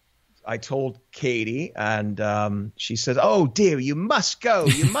I told Katie, and she said, "Oh, dear, you must go.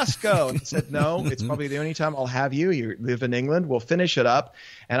 You must go." And I said, "No, it's probably the only time I'll have you. You live in England. We'll finish it up."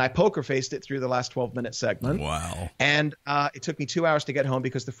 And I poker faced it through the last 12-minute segment. Wow. And it took me 2 hours to get home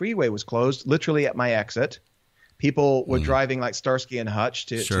because the freeway was closed, literally at my exit. People were driving like Starsky and Hutch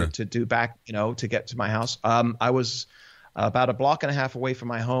to do back, to get to my house. I was about a block and a half away from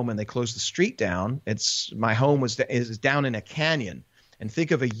my home, and they closed the street down. My home is down in a canyon. And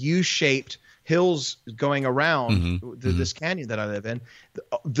think of a U-shaped hills going around this canyon that I live in.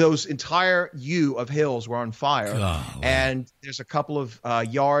 Those entire U of hills were on fire. Oh, and there's a couple of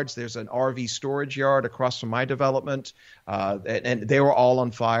yards. There's an RV storage yard across from my development, and they were all on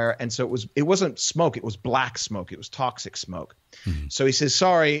fire. And so it wasn't smoke. It was black smoke. It was toxic smoke. Mm-hmm. So he says,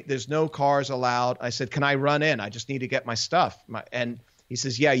 "Sorry, there's no cars allowed." I said, "Can I run in? I just need to get my stuff." And he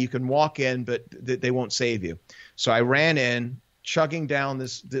says, "Yeah, you can walk in, but they won't save you." So I ran in, chugging down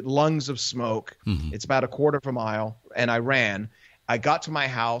the lungs of smoke. Mm-hmm. It's about a quarter of a mile, and I ran. I got to my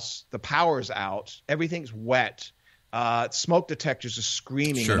house. The power's out. Everything's wet. Smoke detectors are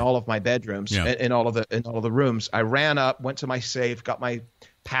screaming in all of my bedrooms, in all of the rooms. I ran up, went to my safe, got my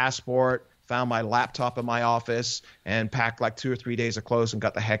passport, found my laptop in my office, and packed like 2 or 3 days of clothes and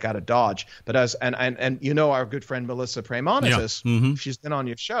got the heck out of Dodge. But our good friend Melissa Praimonitis, she's been on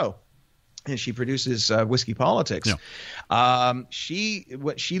your show. And she produces Whiskey Politics. Yeah. She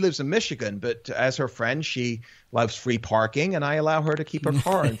lives in Michigan, but as her friend, she loves free parking, and I allow her to keep her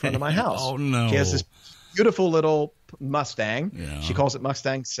car in front of my house. Oh, no. She has this beautiful little Mustang. Yeah. She calls it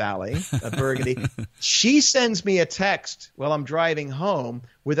Mustang Sally, a burgundy. She sends me a text while I'm driving home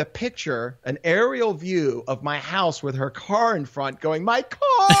with a picture, an aerial view of my house with her car in front going, my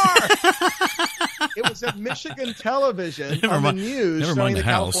car! It was a Michigan television on the news showing the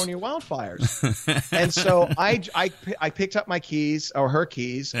California wildfires. And so I picked up my keys, or her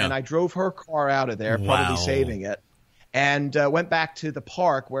keys, and I drove her car out of there, probably saving it. And went back to the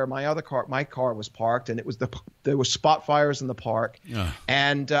park where my car was parked, and there were spot fires in the park,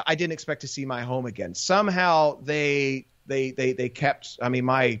 and I didn't expect to see my home again. Somehow they kept. I mean,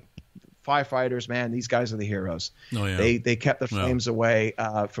 my firefighters, man, these guys are the heroes. Oh, yeah. They kept the flames away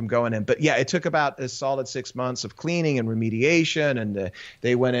from going in. But yeah, it took about a solid 6 months of cleaning and remediation, and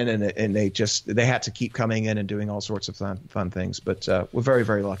they went in and they had to keep coming in and doing all sorts of fun things. But we're very,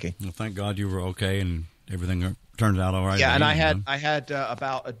 very lucky. Well, thank God you were okay and everything turned out all right. Yeah, and I had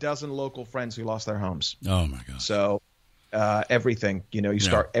about a dozen local friends who lost their homes. Oh my God! So everything, you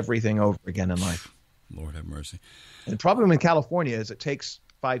start everything over again in life. Lord have mercy. And the problem in California is it takes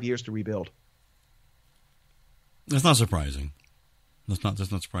 5 years to rebuild. That's not surprising. That's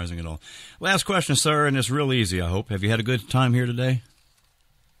not surprising at all. Last question, sir, and it's real easy. I hope. Have you had a good time here today?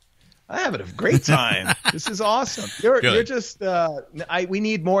 I'm having a great time. This is awesome. You're just we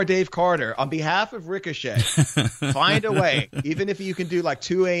need more Dave Carter. On behalf of Ricochet, find a way, even if you can do like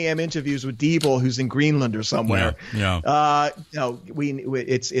 2 a.m. interviews with Diebel, who's in Greenland or somewhere. It's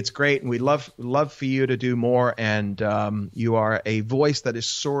great, and we love for you to do more, and you are a voice that is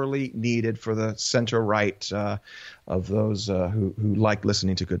sorely needed for the center right of those who like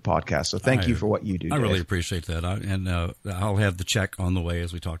listening to good podcasts. So thank you for what you do, Dave. I really appreciate that. I'll have the check on the way,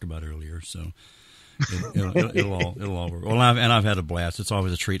 as we talked about earlier. So it'll all work. Well, I've had a blast. It's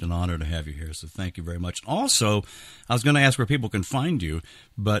always a treat and honor to have you here. So thank you very much. Also, I was going to ask where people can find you,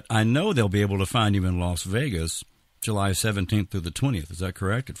 but I know they'll be able to find you in Las Vegas, July 17th through the 20th. Is that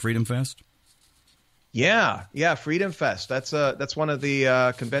correct? At Freedom Fest? Yeah, Freedom Fest. That's one of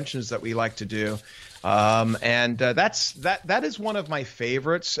the conventions that we like to do. And that is one of my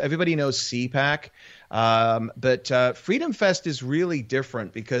favorites. Everybody knows CPAC. But Freedom Fest is really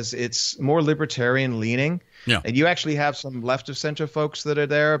different because it's more libertarian leaning. Yeah. And you actually have some left of center folks that are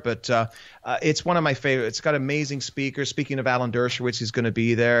there, but it's one of my favorites. It's got amazing speakers. Speaking of Alan Dershowitz, he's going to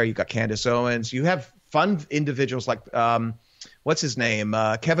be there. You got Candace Owens. You have fun individuals like what's his name?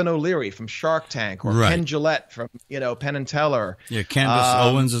 Kevin O'Leary from Shark Tank, or Ken Gillette from Penn and Teller. Yeah, Candace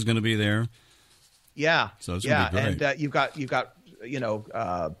Owens is going to be there. Yeah, so it's gonna be great. And you've got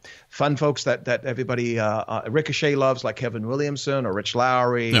fun folks that everybody Ricochet loves, like Kevin Williamson or Rich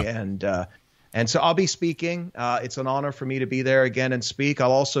Lowry, and so I'll be speaking. It's an honor for me to be there again and speak.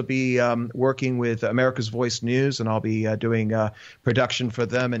 I'll also be working with America's Voice News, and I'll be doing production for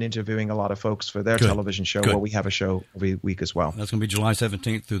them and interviewing a lot of folks for their television show, where we have a show every week as well. That's going to be July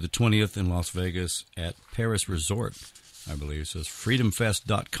 17th through the 20th in Las Vegas at Paris Resort, I believe. So it's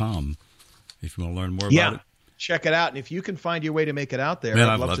freedomfest.com if you want to learn more about it. Check it out. And if you can find your way to make it out there,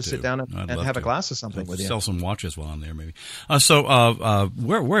 I'd love to sit down and have a glass of something with you. Sell some watches while I'm there, maybe. So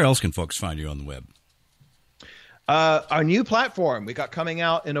where else can folks find you on the web? Our new platform we got coming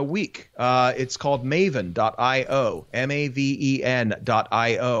out in a week. It's called Maven.io,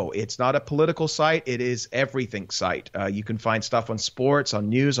 Maven.io. It's not a political site. It is everything site. You can find stuff on sports, on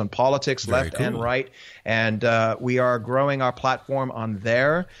news, on politics, left and right. And we are growing our platform on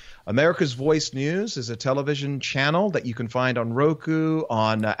there. America's Voice News is a television channel that you can find on Roku,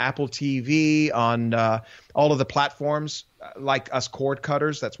 on Apple TV, on all of the platforms like us cord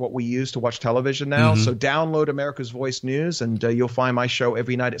cutters. That's what we use to watch television now. Mm-hmm. So download America's Voice News, and you'll find my show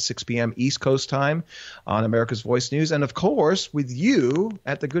every night at 6 p.m. East Coast time on America's Voice News. And, of course, with you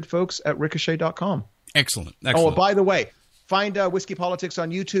at the good folks at Ricochet.com. Excellent. Oh, by the way, find Whiskey Politics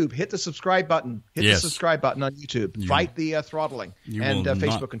on YouTube. Hit the subscribe button. The subscribe button on YouTube. Fight the throttling. And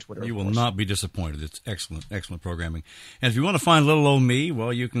Facebook and Twitter. You will not be disappointed. It's excellent programming. And if you want to find little old me,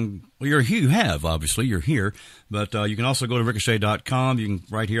 well, you can. Well, you're here, but you can also go to ricochet.com. You can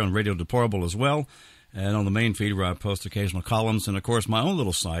right here on Radio Deplorable as well, and on the main feed where I post occasional columns, and of course my own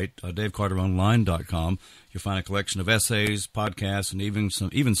little site, DaveCarterOnline.com. You'll find a collection of essays, podcasts, and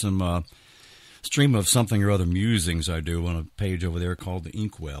even some. Stream of something or other musings I do on a page over there called the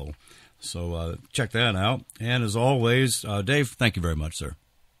Inkwell. So check that out. And as always, Dave, thank you very much, sir.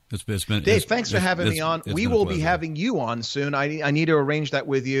 Dave, thanks for having me on. We will be having you on soon. I need to arrange that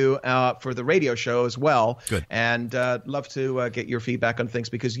with you for the radio show as well. Good. And love to get your feedback on things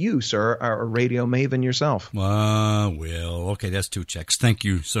because you, sir, are a radio maven yourself. Okay, that's 2 checks. Thank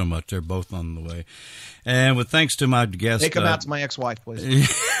you so much. They're both on the way. And with thanks to my guest. Take them out to my ex-wife, please.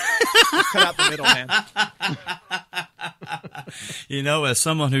 Cut out the middleman. As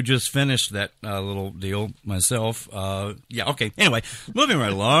someone who just finished that little deal myself, okay. Anyway, moving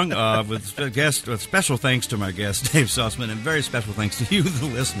right along with special thanks to my guest, Dave Sussman, and very special thanks to you, the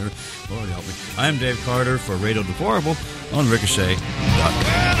listener. Lord help me. I'm Dave Carter for Radio Deplorable on Ricochet.com. Well,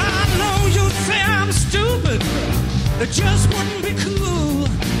 I know you'd say I'm stupid. It just wouldn't be